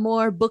find out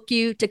more, book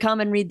you, to come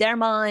and read their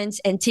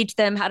minds and teach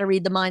them how to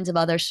read the minds of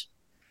others?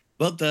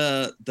 Well,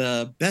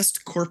 the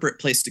best corporate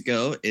place to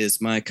go is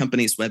my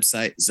company's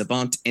website,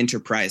 ZAVANT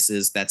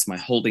Enterprises. That's my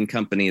holding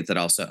company that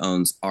also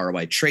owns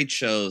ROI Trade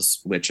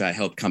Shows, which I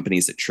help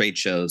companies at trade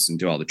shows and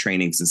do all the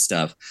trainings and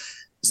stuff.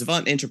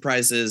 ZAVANT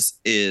Enterprises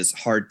is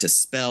hard to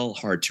spell,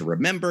 hard to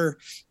remember.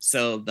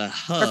 So the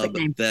hub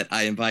that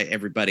I invite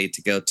everybody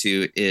to go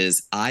to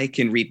is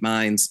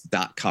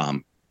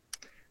icanreadminds.com.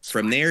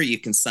 From there, you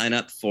can sign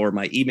up for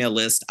my email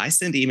list. I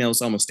send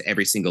emails almost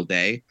every single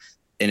day.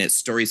 And it's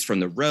stories from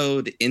the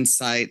road,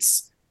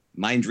 insights,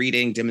 mind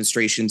reading,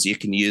 demonstrations you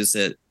can use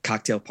at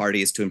cocktail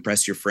parties to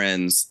impress your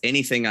friends.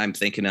 Anything I'm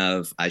thinking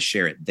of, I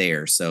share it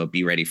there. So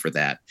be ready for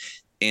that.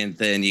 And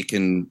then you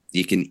can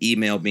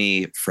email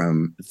me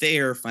from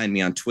there, find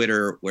me on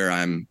Twitter, where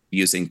I'm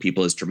using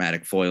people as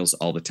dramatic foils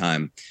all the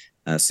time.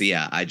 I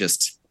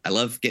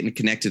love getting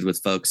connected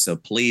with folks. So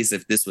please,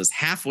 if this was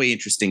halfway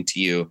interesting to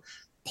you,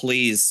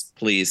 please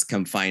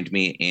come find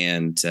me.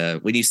 And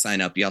when you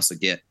sign up, you also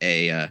get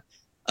a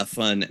a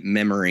fun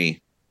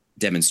memory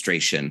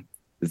demonstration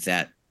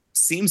that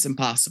seems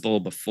impossible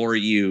before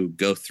you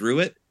go through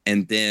it.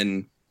 And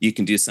then you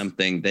can do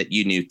something that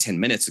you knew 10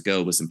 minutes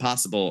ago was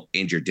impossible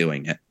and you're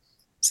doing it.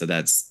 So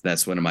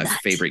that's one of my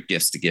favorite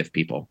gifts to give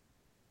people.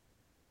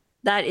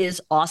 That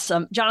is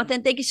awesome.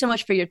 Jonathan, thank you so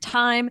much for your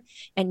time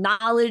and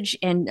knowledge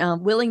and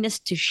willingness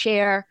to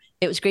share.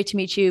 It was great to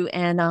meet you,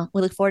 and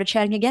we look forward to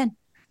chatting again.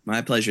 My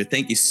pleasure.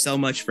 Thank you so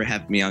much for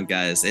having me on,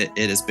 guys. It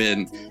has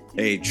been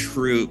a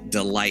true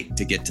delight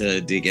to get to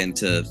dig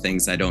into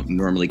things I don't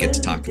normally get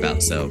to talk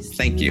about. So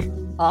thank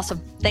you.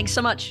 Awesome. Thanks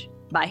so much.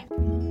 Bye.